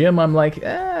Koga's gym, I'm like,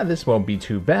 this won't be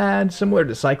too bad, similar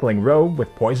to Cycling Road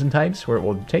with poison types where it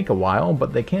will take a while,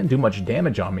 but they can't do much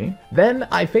damage on me. Then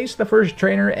I face the first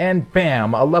trainer and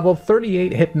bam, a level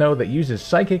 38 Hypno that uses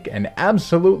Psychic and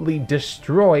absolutely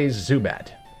destroys Zubat.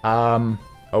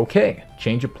 Okay,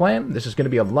 change of plan, this is going to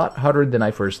be a lot harder than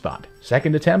I first thought.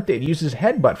 Second attempt, it uses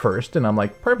Headbutt first, and I'm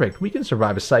like, perfect, we can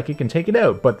survive a Psychic and take it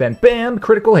out, but then bam,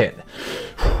 critical hit.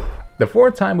 The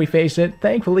 4th time we face it,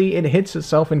 thankfully it hits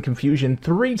itself in confusion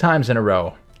 3 times in a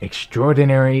row.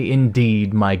 Extraordinary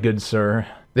indeed, my good sir.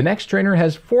 The next trainer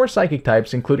has 4 Psychic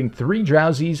types, including 3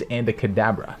 Drowsies and a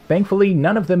Kadabra. Thankfully,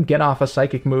 none of them get off a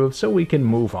Psychic move, so we can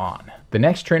move on. The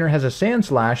next trainer has a Sand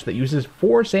Slash that uses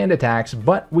 4 sand attacks,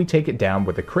 but we take it down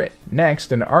with a crit.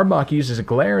 Next, an Arbok uses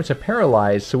Glare to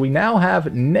paralyze, so we now have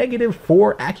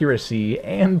 -4 accuracy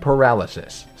and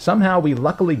paralysis. Somehow we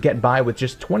luckily get by with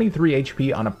just 23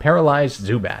 HP on a paralyzed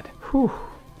Zubat. Whew.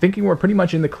 Thinking we're pretty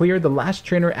much in the clear, the last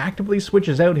trainer actively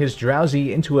switches out his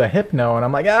Drowsy into a Hypno, and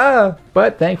I'm like, ah!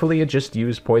 But thankfully it just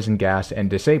used Poison Gas and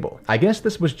Disable. I guess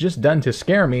this was just done to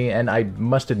scare me, and I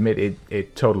must admit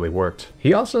it totally worked.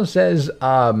 He also says,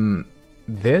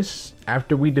 this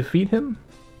after we defeat him?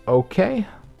 Okay.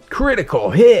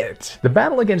 Critical hit! The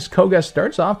battle against Koga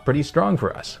starts off pretty strong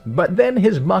for us, but then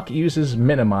his Muck uses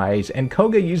Minimize, and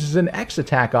Koga uses an X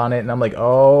attack on it, and I'm like,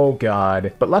 oh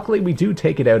god. But luckily we do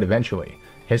take it out eventually.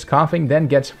 His coughing then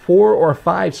gets 4 or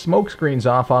 5 smoke screens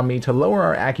off on me to lower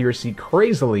our accuracy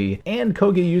crazily, and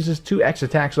Koga uses 2 X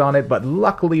attacks on it, but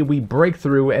luckily we break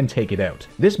through and take it out.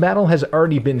 This battle has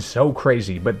already been so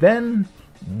crazy, but then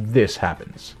this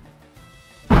happens.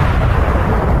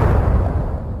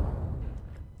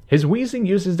 His wheezing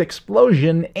uses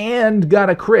explosion and got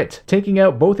a crit, taking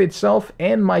out both itself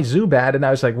and my Zubat, and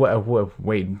I was like,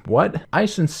 wait, what? I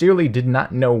sincerely did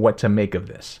not know what to make of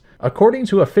this. According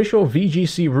to official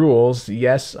VGC rules,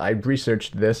 yes, I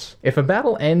researched this, if a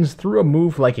battle ends through a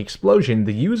move like Explosion,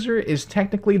 the user is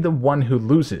technically the one who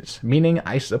loses, meaning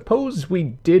I suppose we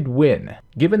did win.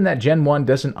 Given that Gen 1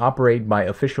 doesn't operate by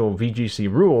official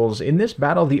VGC rules, in this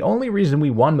battle the only reason we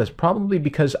won was probably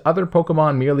because other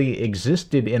Pokemon merely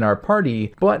existed in our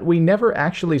party, but we never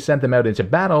actually sent them out into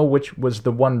battle, which was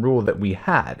the one rule that we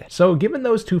had. So given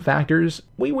those two factors,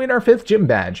 we win our 5th gym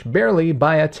badge, barely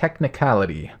by a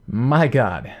technicality. My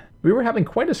god. We were having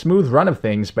quite a smooth run of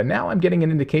things, but now I'm getting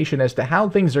an indication as to how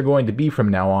things are going to be from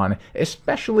now on,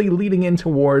 especially leading in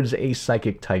towards a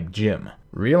Psychic-type gym.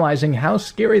 Realizing how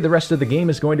scary the rest of the game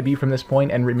is going to be from this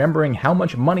point, and remembering how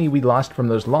much money we lost from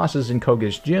those losses in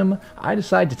Koga's gym, I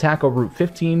decide to tackle Route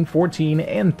 15, 14,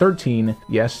 and 13,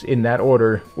 yes, in that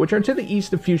order, which are to the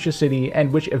east of Fuchsia City,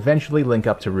 and which eventually link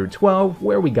up to Route 12,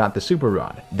 where we got the Super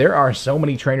Rod. There are so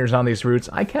many trainers on these routes,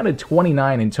 I counted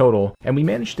 29 in total, and we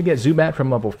managed to get Zubat from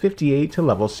level 58 to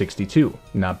level 62.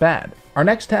 Not bad. Our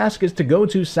next task is to go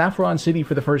to Saffron City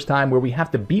for the first time, where we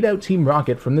have to beat out Team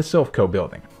Rocket from the Silphco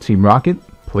building. Team Rocket,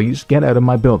 please get out of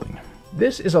my building.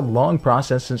 This is a long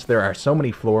process since there are so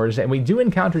many floors, and we do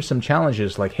encounter some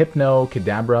challenges like Hypno,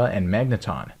 Kadabra, and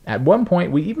Magneton. At one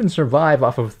point, we even survive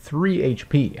off of 3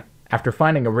 HP. After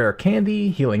finding a rare candy,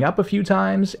 healing up a few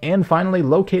times, and finally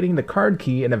locating the card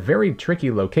key in a very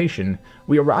tricky location,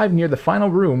 we arrive near the final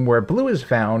room where Blue is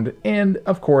found and,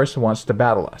 of course, wants to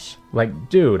battle us. Like,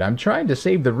 dude, I'm trying to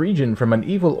save the region from an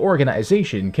evil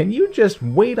organization, can you just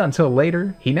wait until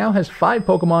later? He now has 5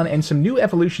 Pokemon and some new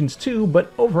evolutions too,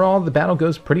 but overall the battle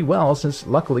goes pretty well since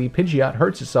luckily Pidgeot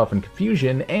hurts itself in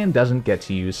confusion and doesn't get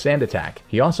to use Sand Attack.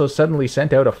 He also suddenly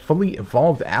sent out a fully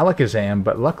evolved Alakazam,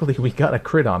 but luckily we got a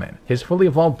crit on it. His fully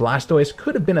evolved Blastoise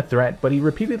could have been a threat, but he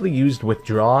repeatedly used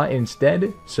Withdraw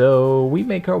instead, so we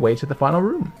make our way to the final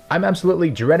room. I'm absolutely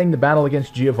dreading the battle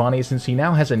against Giovanni since he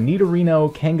now has a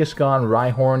Nidorino, Kangaskhan,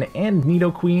 Rhyhorn, and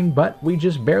Nidoqueen, but we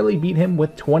just barely beat him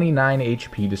with 29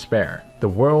 HP to spare. The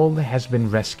world has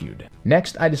been rescued.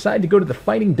 Next, I decide to go to the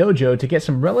Fighting Dojo to get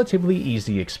some relatively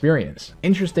easy experience.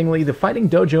 Interestingly, the Fighting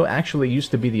Dojo actually used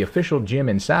to be the official gym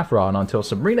in Saffron until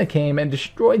Sabrina came and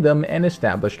destroyed them and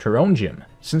established her own gym.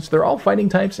 Since they're all fighting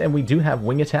types and we do have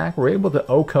Wing Attack, we're able to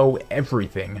OHKO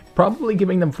everything, probably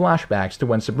giving them flashbacks to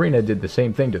when Sabrina did the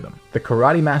same thing to them. The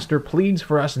Karate Master pleads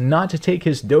for us not to take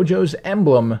his dojo's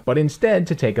emblem, but instead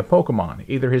to take a Pokemon,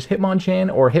 either his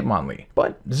Hitmonchan or Hitmonlee.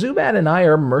 But Zubat and I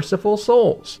are merciful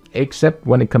souls, except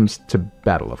when it comes to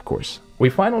battle, of course. We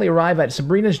finally arrive at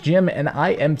Sabrina's gym and I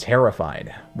am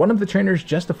terrified. One of the trainers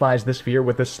justifies this fear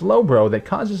with a Slowbro that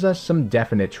causes us some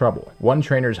definite trouble. One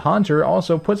trainer's Haunter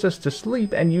also puts us to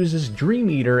sleep and uses Dream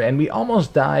Eater, and we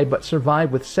almost die but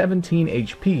survive with 17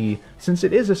 HP since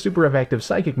it is a super effective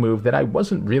psychic move that I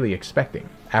wasn't really expecting.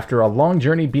 After a long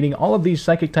journey beating all of these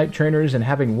psychic type trainers and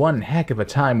having one heck of a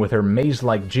time with her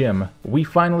maze-like gym, we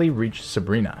finally reach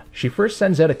Sabrina. She first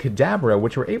sends out a Kadabra,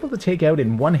 which we're able to take out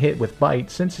in one hit with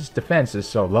Bite since its defense is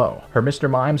so low. Her Mr.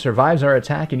 Mime survives our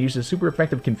attack and uses super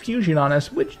effective Confusion on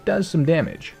us, which does some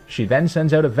damage. She then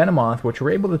sends out a Venomoth, which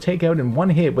we're able to take out in one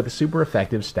hit with a super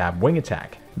effective Stab Wing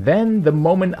attack. Then, the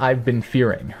moment I've been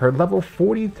fearing, her level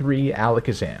 43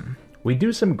 Alakazam. We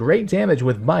do some great damage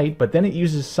with Bite, but then it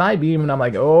uses Psybeam and I'm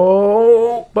like,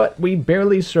 oh, but we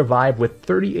barely survive with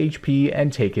 30 HP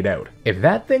and take it out. If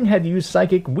that thing had used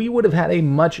Psychic, we would have had a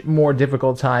much more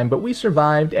difficult time, but we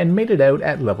survived and made it out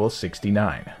at level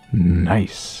 69.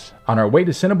 Nice. On our way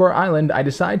to Cinnabar Island, I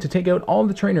decide to take out all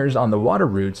the trainers on the water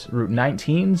routes, Route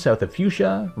 19 south of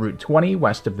Fuchsia, Route 20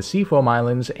 west of the Seafoam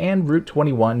Islands, and Route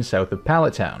 21 south of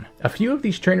Pallet Town. A few of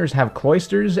these trainers have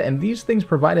cloisters, and these things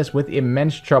provide us with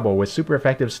immense trouble with super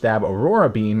effective Stab Aurora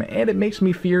Beam, and it makes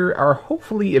me fear our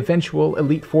hopefully eventual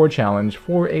Elite Four challenge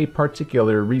for a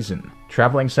particular reason.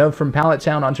 Traveling south from Pallet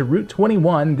Town onto Route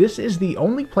 21, this is the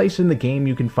only place in the game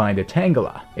you can find a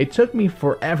Tangela. It took me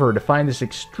forever to find this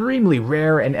extremely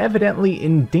rare and evidently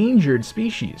endangered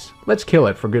species. Let's kill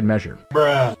it for good measure.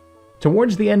 Bruh.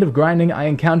 Towards the end of grinding, I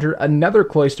encounter another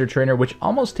Cloyster trainer which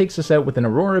almost takes us out with an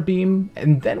Aurora Beam,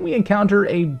 and then we encounter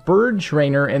a bird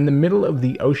trainer in the middle of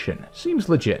the ocean. Seems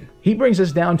legit. He brings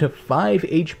us down to 5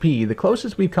 HP, the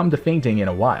closest we've come to fainting in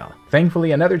a while.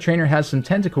 Thankfully, another trainer has some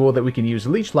Tentacool that we can use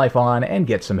Leech Life on and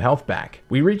get some health back.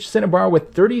 We reach Cinnabar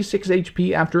with 36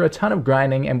 HP after a ton of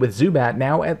grinding, and with Zubat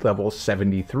now at level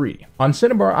 73. On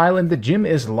Cinnabar Island, the gym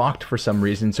is locked for some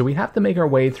reason, so we have to make our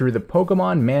way through the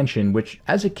Pokemon Mansion, which,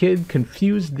 as a kid,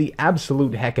 confused the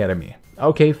absolute heck out of me.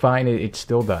 Okay, fine, it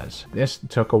still does. This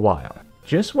took a while.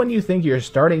 Just when you think you're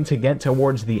starting to get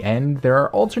towards the end, there are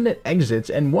alternate exits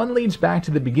and one leads back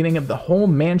to the beginning of the whole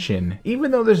mansion,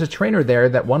 even though there's a trainer there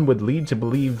that one would lead to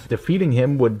believe defeating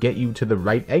him would get you to the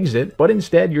right exit, but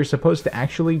instead you're supposed to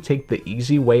actually take the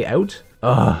easy way out?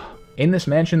 Ugh. In this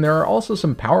mansion, there are also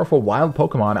some powerful wild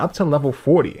Pokemon up to level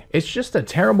 40. It's just a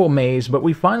terrible maze, but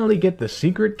we finally get the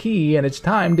secret key and it's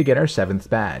time to get our 7th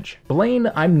badge. Blaine,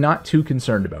 I'm not too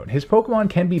concerned about. His Pokemon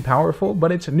can be powerful,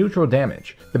 but it's neutral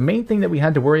damage. The main thing that we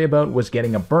had to worry about was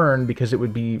getting a burn because it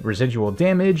would be residual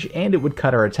damage and it would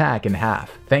cut our attack in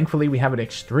half. Thankfully, we have an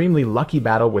extremely lucky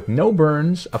battle with no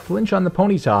burns, a flinch on the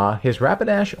Ponyta, his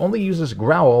Rapidash only uses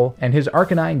Growl, and his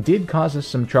Arcanine did cause us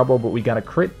some trouble, but we got a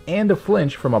crit and a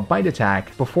flinch from a bite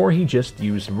attack before he just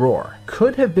used Roar.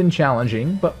 Could have been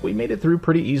challenging, but we made it through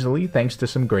pretty easily thanks to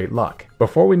some great luck.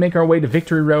 Before we make our way to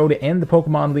Victory Road and the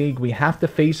Pokemon League, we have to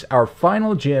face our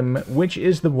final gym, which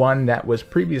is the one that was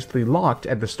previously locked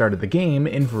at the start of the game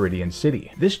in Viridian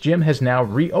City. This gym has now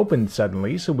reopened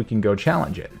suddenly, so we can go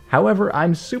challenge it. However,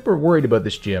 I'm super worried about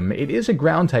this gym. It is a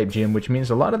ground type gym, which means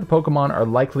a lot of the Pokemon are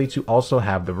likely to also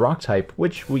have the rock type,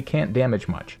 which we can't damage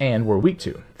much, and we're weak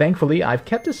to. Thankfully, I've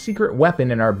kept a secret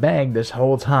weapon in our bag this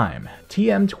whole time,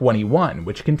 TM21,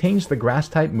 which contains the grass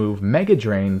type move Mega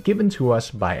Drain given to us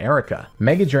by Erica.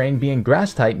 Mega Drain being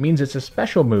grass type means it's a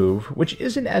special move, which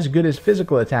isn't as good as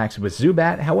physical attacks with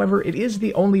Zubat, however it is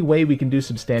the only way we can do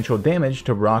substantial damage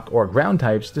to rock or ground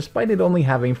types despite it only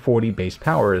having 40 base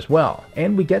power as well,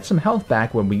 and we get some health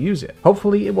back when we use it.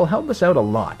 Hopefully it will help us out a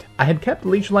lot. I had kept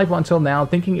Leech Life until now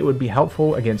thinking it would be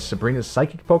helpful against Sabrina's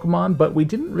Psychic Pokemon, but we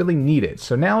didn't really need it,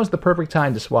 so now is the perfect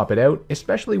time to swap it out,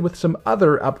 especially with some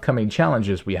other upcoming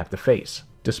challenges we have to face.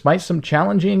 Despite some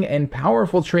challenging and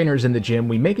powerful trainers in the gym,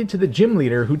 we make it to the gym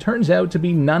leader, who turns out to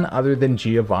be none other than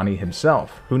Giovanni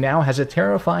himself, who now has a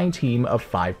terrifying team of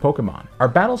 5 Pokemon. Our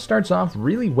battle starts off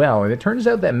really well, and it turns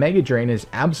out that Mega Drain is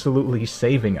absolutely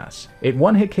saving us. It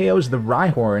one-hit KOs the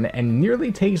Rhyhorn and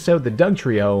nearly takes out the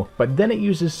Dugtrio, but then it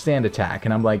uses Sand Attack,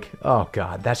 and I'm like, oh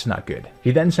god, that's not good.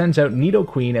 He then sends out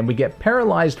Nidoqueen, and we get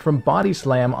paralyzed from Body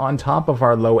Slam on top of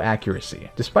our low accuracy.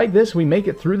 Despite this, we make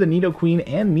it through the Nidoqueen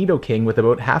and Nidoking with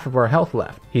about half of our health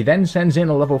left. He then sends in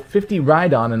a level 50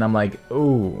 Rhydon, and I'm like,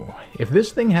 ooh, if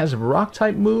this thing has rock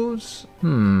type moves,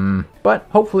 but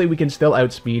hopefully we can still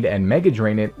outspeed and Mega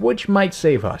Drain it, which might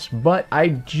save us, but I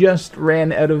just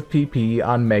ran out of PP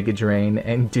on Mega Drain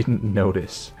and didn't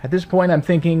notice. At this point I'm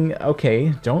thinking,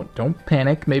 okay, don't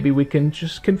panic, maybe we can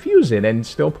just confuse it and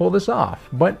still pull this off.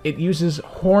 But it uses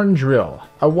Horn Drill,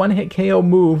 a one-hit KO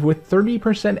move with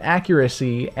 30%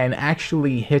 accuracy, and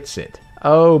actually hits it.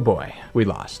 Oh boy, we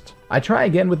lost. I try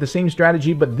again with the same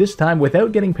strategy, but this time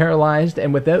without getting paralyzed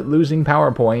and without losing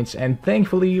power points, and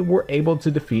thankfully we're able to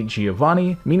defeat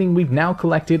Giovanni, meaning we've now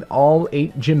collected all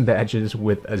 8 gym badges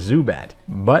with a Zubat.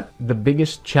 But the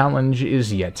biggest challenge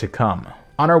is yet to come.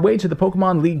 On our way to the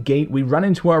Pokemon League gate, we run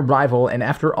into our rival, and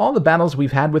after all the battles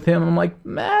we've had with him, I'm like,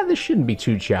 this shouldn't be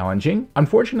too challenging.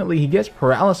 Unfortunately, he gets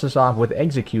Paralysis off with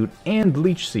Execute and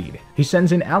Leech Seed. He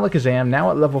sends in Alakazam,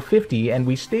 now at level 50, and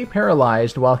we stay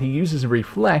paralyzed while he uses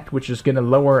Reflect, which is going to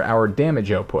lower our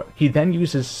damage output. He then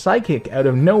uses Psychic out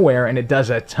of nowhere, and it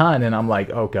does a ton, and I'm like,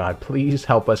 oh god, please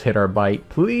help us hit our bite,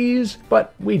 please?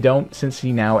 But we don't, since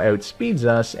he now outspeeds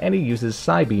us, and he uses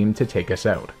Psybeam to take us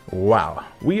out. Wow,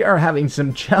 we are having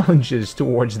some challenges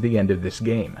towards the end of this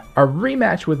game. Our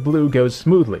rematch with Blue goes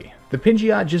smoothly. The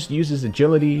Pidgeot just uses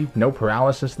Agility, no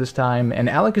Paralysis this time, and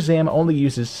Alakazam only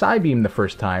uses Psybeam the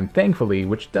first time, thankfully,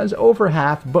 which does over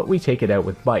half, but we take it out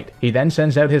with Bite. He then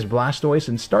sends out his Blastoise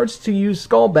and starts to use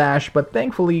Skull Bash, but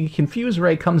thankfully Confuse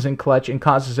Ray comes in clutch and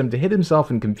causes him to hit himself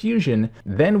in confusion.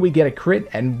 Then we get a crit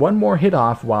and one more hit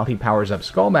off while he powers up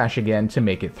Skull Bash again to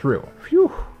make it through.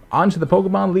 Phew. On to the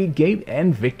Pokemon League gate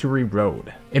and Victory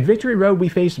Road. In Victory Road, we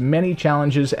face many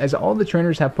challenges as all the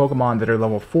trainers have Pokemon that are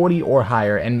level 40 or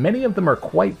higher, and many of them are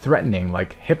quite threatening,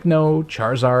 like Hypno,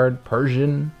 Charizard,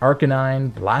 Persian,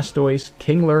 Arcanine, Blastoise,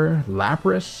 Kingler,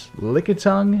 Lapras,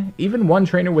 Lickitung, even one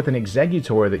trainer with an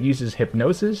Exeggutor that uses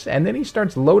Hypnosis, and then he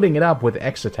starts loading it up with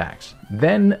X attacks.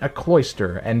 Then a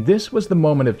Cloyster, and this was the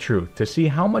moment of truth, to see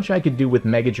how much I could do with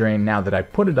Mega Drain now that I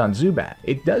put it on Zubat.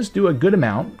 It does do a good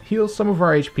amount, heals some of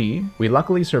our HP, we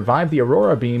luckily survived the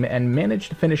Aurora Beam and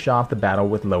managed to finish off the battle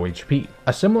with low HP.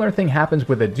 A similar thing happens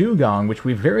with a Dugong, which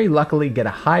we very luckily get a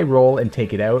high roll and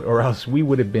take it out, or else we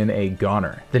would have been a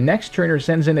goner. The next trainer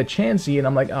sends in a Chansey, and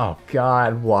I'm like, oh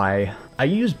god, why? I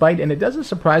use Bite and it does a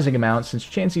surprising amount since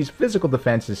Chansey's physical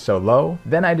defense is so low.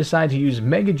 Then I decide to use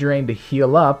Mega Drain to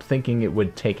heal up, thinking it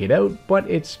would take it out, but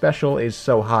its special is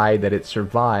so high that it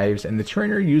survives and the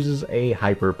trainer uses a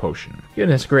Hyper Potion.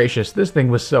 Goodness gracious, this thing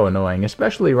was so annoying,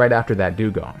 especially right after that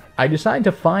Dugong. I decide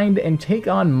to find and take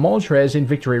on Moltres in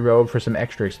Victory Road for some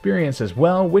extra experience as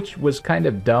well, which was kind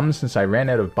of dumb since I ran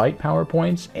out of Bite power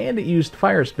points, and it used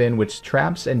Fire Spin, which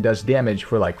traps and does damage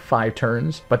for like 5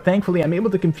 turns, but thankfully I'm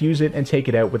able to confuse it and take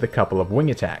it out with a couple of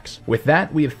wing attacks. With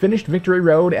that, we have finished Victory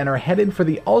Road and are headed for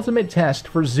the ultimate test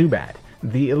for Zubat,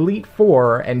 the Elite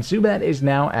Four, and Zubat is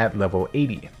now at level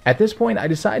 80. At this point, I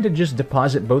decide to just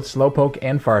deposit both Slowpoke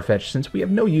and Farfetch since we have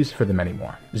no use for them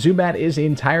anymore. Zubat is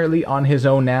entirely on his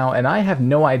own now, and I have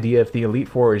no idea if the Elite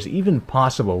Four is even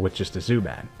possible with just a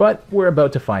Zubat, but we're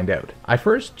about to find out. I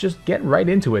first just get right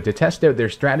into it to test out their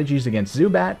strategies against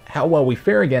Zubat, how well we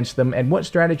fare against them, and what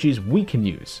strategies we can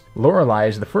use. Lorelei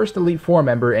is the first Elite Four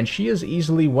member, and she is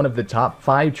easily one of the top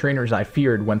 5 trainers I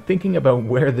feared when thinking about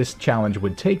where this challenge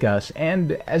would take us,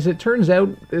 and as it turns out,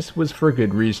 this was for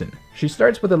good reason. She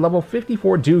starts with a level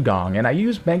 54 Dugong, and I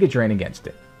use Mega Drain against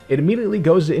it. It immediately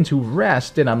goes into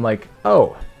rest, and I'm like,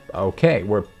 oh, okay,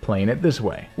 we're playing it this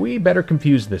way. We better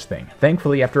confuse this thing.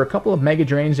 Thankfully, after a couple of Mega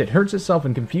Drains, it hurts itself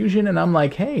in confusion, and I'm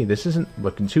like, hey, this isn't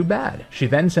looking too bad. She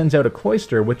then sends out a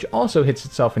Cloyster, which also hits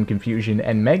itself in confusion,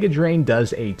 and Mega Drain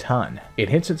does a ton. It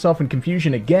hits itself in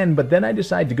confusion again, but then I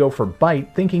decide to go for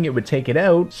Bite, thinking it would take it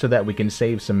out so that we can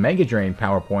save some Mega Drain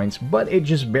power points, but it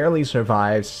just barely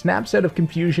survives, snaps out of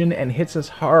confusion, and hits us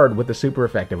hard with the super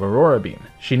effective Aurora Beam.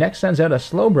 She next sends out a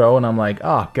Slowbro, and I'm like,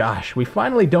 oh gosh, we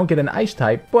finally don't get an Ice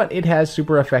type, but it has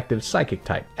super effective Psychic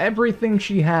type. Everything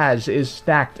she has is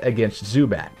stacked against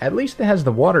Zubat. At least it has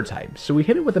the Water type, so we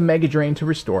hit it with a Mega Drain to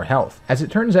restore health. As it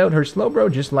turns out, her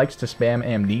Slowbro just likes to spam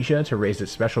Amnesia to raise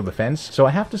its special defense, so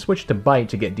I have to switch to Bite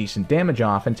to get decent damage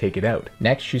off and take it out.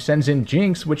 Next, she sends in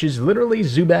Jinx, which is literally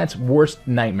Zubat's worst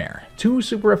nightmare. 2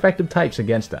 super effective types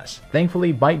against us.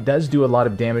 Thankfully, Bite does do a lot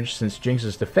of damage since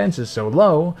Jinx's defense is so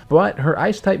low, but her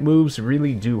Ice type moves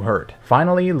really do hurt.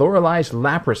 Finally, Lorelei's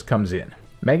Lapras comes in.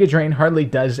 Mega Drain hardly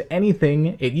does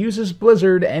anything, it uses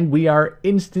Blizzard, and we are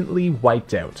instantly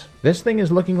wiped out. This thing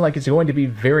is looking like it's going to be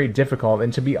very difficult,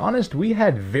 and to be honest, we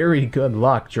had very good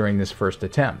luck during this first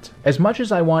attempt. As much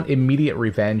as I want immediate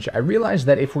revenge, I realize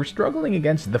that if we're struggling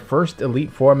against the first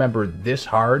Elite Four member this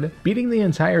hard, beating the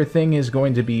entire thing is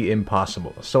going to be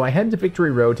impossible. So I head to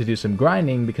Victory Road to do some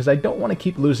grinding because I don't want to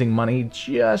keep losing money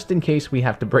just in case we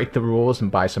have to break the rules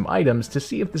and buy some items to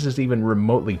see if this is even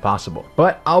remotely possible.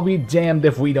 But I'll be damned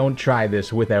if we don't try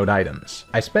this without items.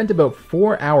 I spent about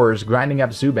 4 hours grinding up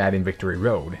Zubat in Victory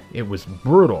Road. It was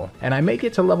brutal, and I make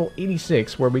it to level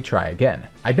 86 where we try again.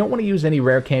 I don't want to use any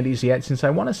rare candies yet since I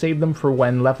want to save them for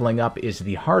when leveling up is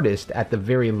the hardest at the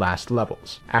very last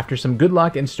levels. After some good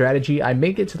luck and strategy, I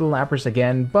make it to the Lapras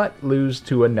again, but lose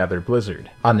to another Blizzard.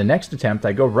 On the next attempt,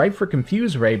 I go right for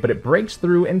Confuse Ray, but it breaks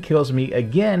through and kills me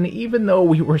again, even though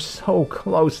we were so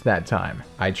close that time.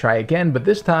 I try again, but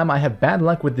this time I have bad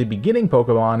luck with the beginning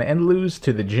Pokemon and lose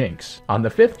to the Jinx. On the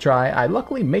 5th try, I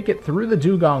luckily make it through the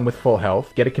Dugong with full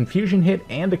health, get a Confusion hit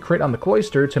and a crit on the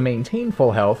Cloyster to maintain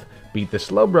full health, beat the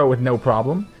Slowbro with no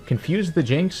problem, confuse the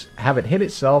Jinx, have it hit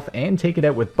itself, and take it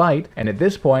out with Bite, and at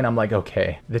this point I'm like,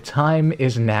 okay, the time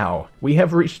is now. We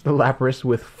have reached the Lapras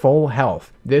with full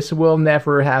health. This will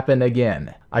never happen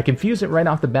again. I confuse it right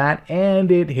off the bat,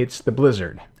 and it hits the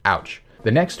Blizzard. Ouch.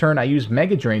 The next turn I use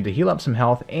Mega Drain to heal up some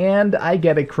health, and I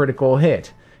get a critical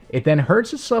hit. It then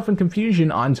hurts itself in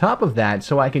confusion on top of that,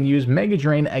 so I can use Mega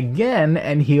Drain again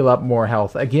and heal up more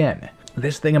health again.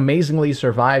 This thing amazingly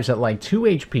survives at like 2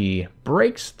 HP,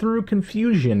 breaks through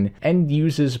confusion, and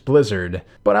uses Blizzard.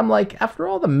 But I'm like, after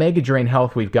all the Mega Drain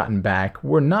health we've gotten back,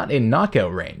 we're not in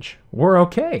knockout range. We're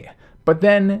okay. But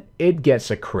then, it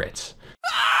gets a crit.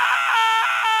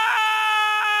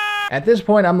 At this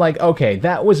point, I'm like, okay,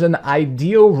 that was an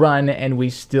ideal run and we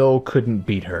still couldn't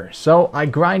beat her. So I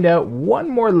grind out one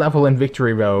more level in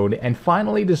Victory Road and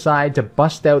finally decide to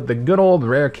bust out the good old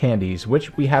rare candies,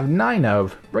 which we have 9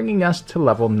 of, bringing us to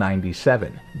level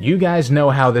 97. You guys know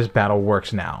how this battle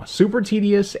works now. Super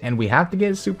tedious and we have to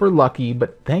get super lucky,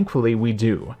 but thankfully we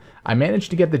do. I managed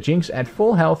to get the Jinx at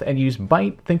full health and use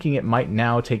Bite, thinking it might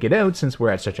now take it out since we're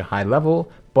at such a high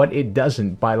level, but it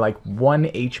doesn't by like 1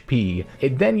 HP.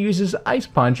 It then uses Ice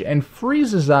Punch and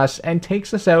freezes us and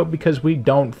takes us out because we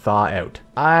don't thaw out.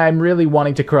 I'm really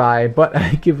wanting to cry, but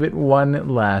I give it one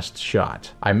last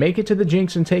shot. I make it to the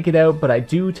Jinx and take it out, but I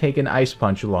do take an Ice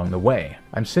Punch along the way.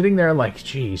 I'm sitting there like,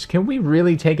 geez, can we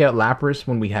really take out Lapras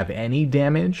when we have any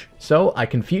damage? So I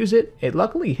confuse it, it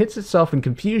luckily hits itself in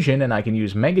confusion and I can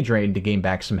use Mega Drain to gain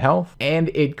back some health, and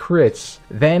it crits.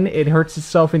 Then it hurts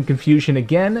itself in confusion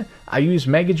again, I use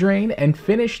Mega Drain and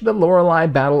finish the Lorelei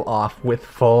battle off with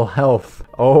full health.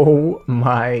 Oh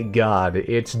my god,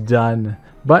 it's done.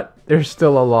 But there's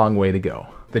still a long way to go.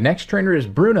 The next trainer is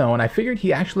Bruno, and I figured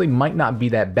he actually might not be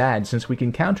that bad since we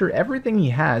can counter everything he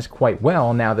has quite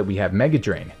well now that we have Mega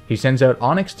Drain. He sends out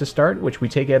Onix to start, which we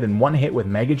take out in one hit with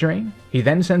Mega Drain. He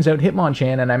then sends out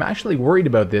Hitmonchan, and I'm actually worried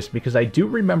about this because I do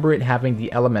remember it having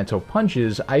the elemental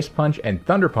punches, Ice Punch and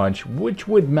Thunder Punch, which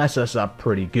would mess us up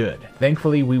pretty good.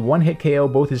 Thankfully, we one-hit KO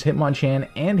both his Hitmonchan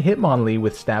and Hitmonlee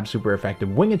with Stab super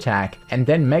effective Wing Attack, and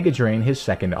then Mega Drain his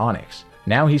second Onix.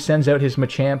 Now he sends out his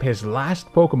Machamp, his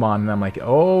last Pokemon, and I'm like,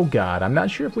 oh god, I'm not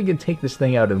sure if we can take this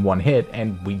thing out in one hit,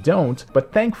 and we don't,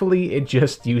 but thankfully it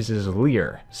just uses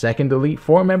Leer. Second Elite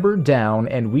Four member down,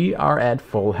 and we are at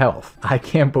full health. I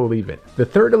can't believe it. The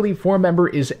third Elite Four member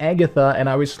is Agatha, and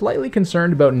I was slightly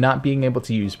concerned about not being able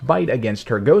to use Bite against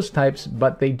her ghost types,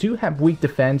 but they do have weak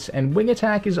defense, and Wing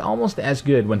Attack is almost as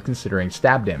good when considering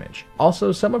stab damage.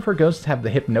 Also, some of her ghosts have the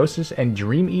Hypnosis and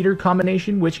Dream Eater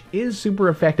combination, which is super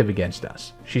effective against us.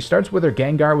 She starts with her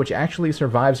Gengar, which actually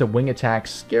survives a Wing Attack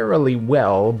scarily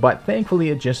well, but thankfully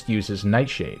it just uses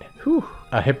Nightshade. Whew,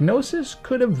 a Hypnosis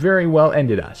could have very well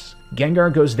ended us.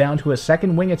 Gengar goes down to a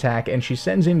second Wing Attack and she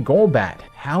sends in Golbat.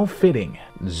 How fitting.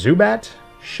 Zubat,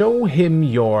 show him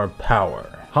your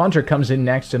power. Haunter comes in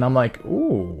next and I'm like,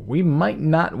 ooh, we might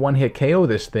not one-hit KO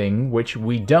this thing, which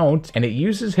we don't, and it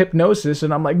uses Hypnosis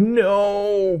and I'm like,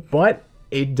 no, but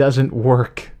it doesn't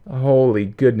work. Holy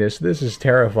goodness, this is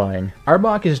terrifying.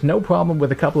 Arbok is no problem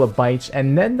with a couple of bites,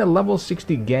 and then the level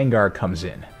 60 Gengar comes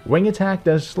in. Wing Attack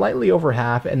does slightly over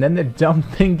half, and then the dumb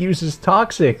thing uses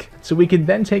Toxic. So we can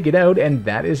then take it out, and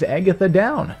that is Agatha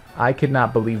down. I could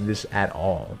not believe this at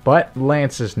all. But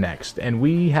Lance is next, and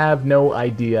we have no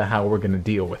idea how we're going to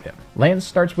deal with him. Lance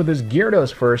starts with his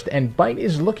Gyarados first, and Bite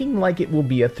is looking like it will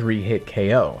be a 3-hit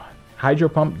KO. Hydro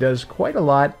Pump does quite a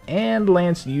lot, and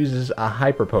Lance uses a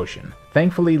Hyper Potion.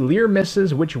 Thankfully, Leer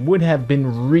misses, which would have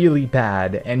been really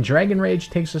bad, and Dragon Rage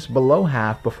takes us below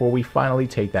half before we finally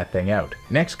take that thing out.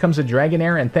 Next comes a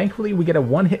Dragonair, and thankfully we get a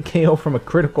one-hit KO from a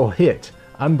critical hit.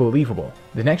 Unbelievable.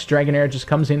 The next Dragonair just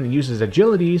comes in and uses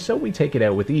Agility, so we take it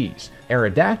out with ease.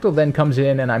 Aerodactyl then comes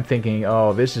in, and I'm thinking,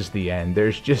 oh, this is the end.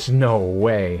 There's just no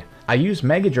way. I use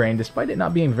Mega Drain despite it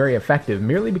not being very effective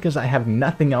merely because I have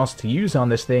nothing else to use on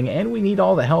this thing and we need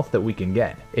all the health that we can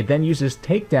get. It then uses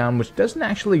Takedown, which doesn't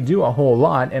actually do a whole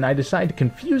lot, and I decide to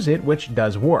confuse it, which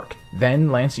does work.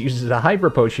 Then Lance uses a Hyper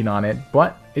Potion on it,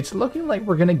 but it's looking like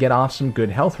we're going to get off some good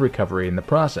health recovery in the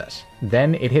process.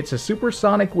 Then it hits a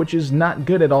Supersonic, which is not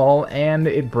good at all, and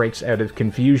it breaks out of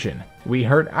Confusion. We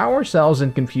hurt ourselves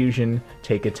in Confusion,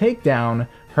 take a Takedown,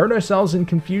 hurt ourselves in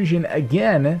Confusion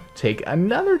again, take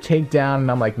another Takedown,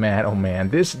 and I'm like, man, oh man,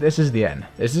 this is the end.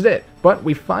 This is it. But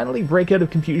we finally break out of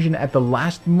Confusion at the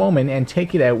last moment and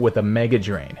take it out with a Mega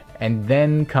Drain. And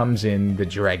then comes in the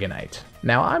Dragonite.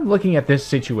 Now I'm looking at this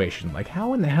situation, like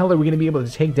how in the hell are we going to be able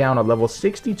to take down a level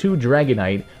 62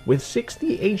 Dragonite with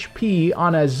 60 HP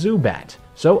on a Zubat?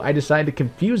 So I decide to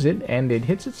confuse it, and it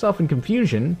hits itself in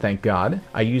Confusion, thank god.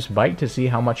 I use Bite to see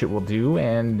how much it will do,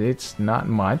 and it's not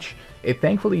much. It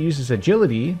thankfully uses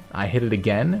Agility, I hit it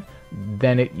again,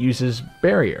 then it uses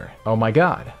Barrier. Oh my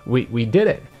god, we did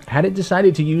it. Had it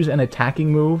decided to use an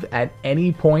attacking move at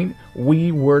any point,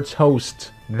 we were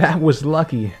toast. That was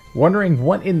lucky. Wondering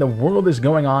what in the world is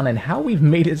going on and how we've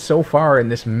made it so far in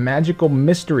this magical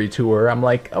mystery tour, I'm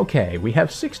like, okay, we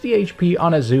have 60 HP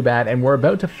on a Zubat and we're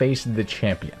about to face the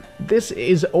champion. This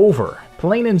is over.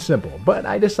 Plain and simple, but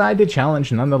I decide to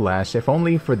challenge nonetheless, if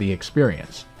only for the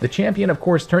experience. The champion, of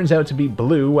course, turns out to be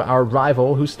Blue, our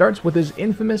rival, who starts with his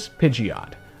infamous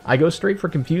Pidgeot. I go straight for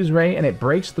Confuse Ray, and it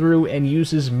breaks through and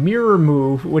uses Mirror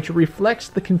Move, which reflects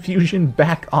the confusion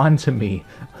back onto me.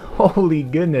 Holy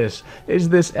goodness, is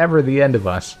this ever the end of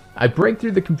us? I break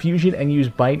through the confusion and use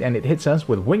Bite, and it hits us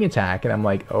with Wing Attack, and I'm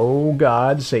like, oh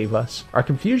god, save us. Our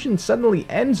confusion suddenly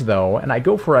ends though, and I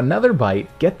go for another Bite,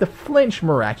 get the flinch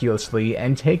miraculously,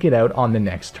 and take it out on the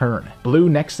next turn. Blue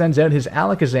next sends out his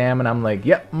Alakazam, and I'm like,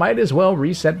 yep, might as well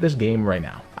reset this game right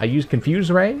now. I use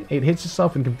Confuse Ray, it hits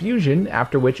itself in confusion,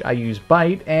 after which I use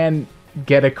Bite, and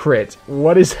get a crit.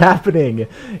 What is happening?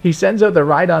 He sends out the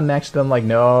Rhydon next, and I'm like,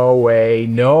 no way,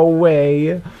 no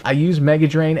way. I use Mega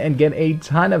Drain and get a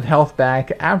ton of health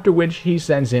back, after which he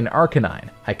sends in Arcanine.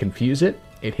 I confuse it,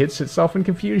 It hits itself in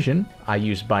confusion. I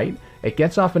use Bite. It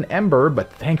gets off an Ember,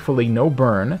 but thankfully no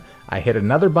burn. I hit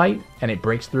another Bite, and it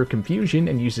breaks through confusion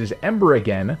and uses Ember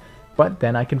again, but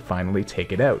then I can finally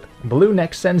take it out. Blue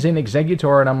next sends in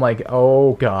Exeggutor, and I'm like,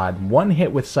 oh god, one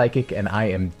hit with Psychic and I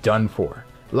am done for.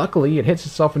 Luckily, it hits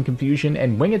itself in confusion,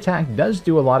 and Wing Attack does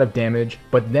do a lot of damage,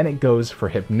 but then it goes for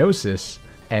Hypnosis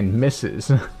and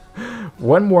misses.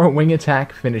 One more Wing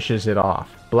Attack finishes it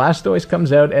off. Blastoise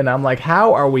comes out, and I'm like,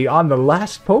 how are we on the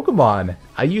last Pokemon?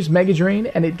 I use Mega Drain,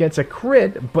 and it gets a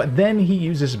crit, but then he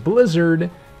uses Blizzard,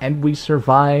 and we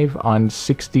survive on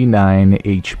 69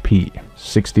 HP.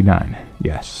 69,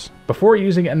 yes. Before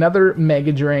using another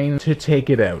Mega Drain to take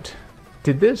it out.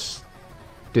 Did this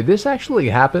actually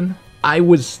happen? I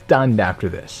was stunned after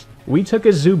this. We took a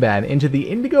Zubat into the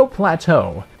Indigo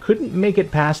Plateau, couldn't make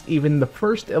it past even the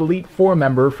first Elite Four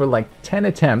member for like 10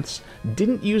 attempts,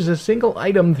 didn't use a single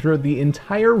item through the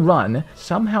entire run,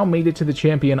 somehow made it to the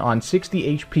champion on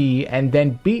 60 HP, and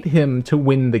then beat him to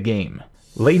win the game.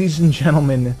 Ladies and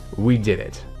gentlemen, we did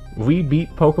it. We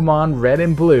beat Pokemon Red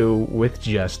and Blue with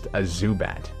just a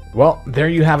Zubat. Well, there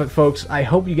you have it, folks. I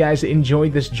hope you guys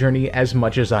enjoyed this journey as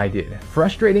much as I did.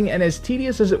 Frustrating and as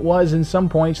tedious as it was in some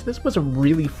points, this was a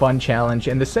really fun challenge,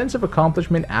 and the sense of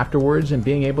accomplishment afterwards and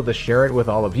being able to share it with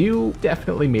all of you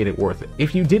definitely made it worth it.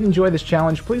 If you did enjoy this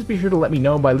challenge, please be sure to let me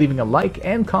know by leaving a like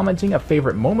and commenting a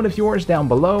favorite moment of yours down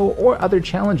below or other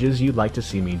challenges you'd like to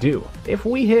see me do. If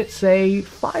we hit, say,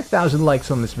 5,000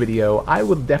 likes on this video, I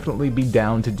will definitely be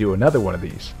down to do another one of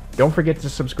these. Don't forget to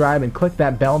subscribe and click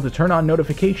that bell to turn on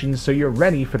notifications so you're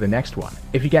ready for the next one.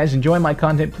 If you guys enjoy my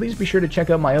content, please be sure to check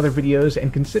out my other videos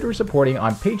and consider supporting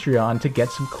on Patreon to get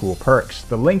some cool perks.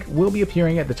 The link will be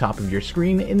appearing at the top of your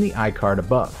screen in the iCard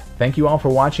above. Thank you all for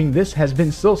watching. This has been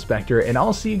Silspectre, and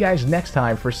I'll see you guys next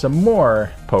time for some more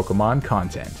Pokemon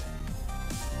content.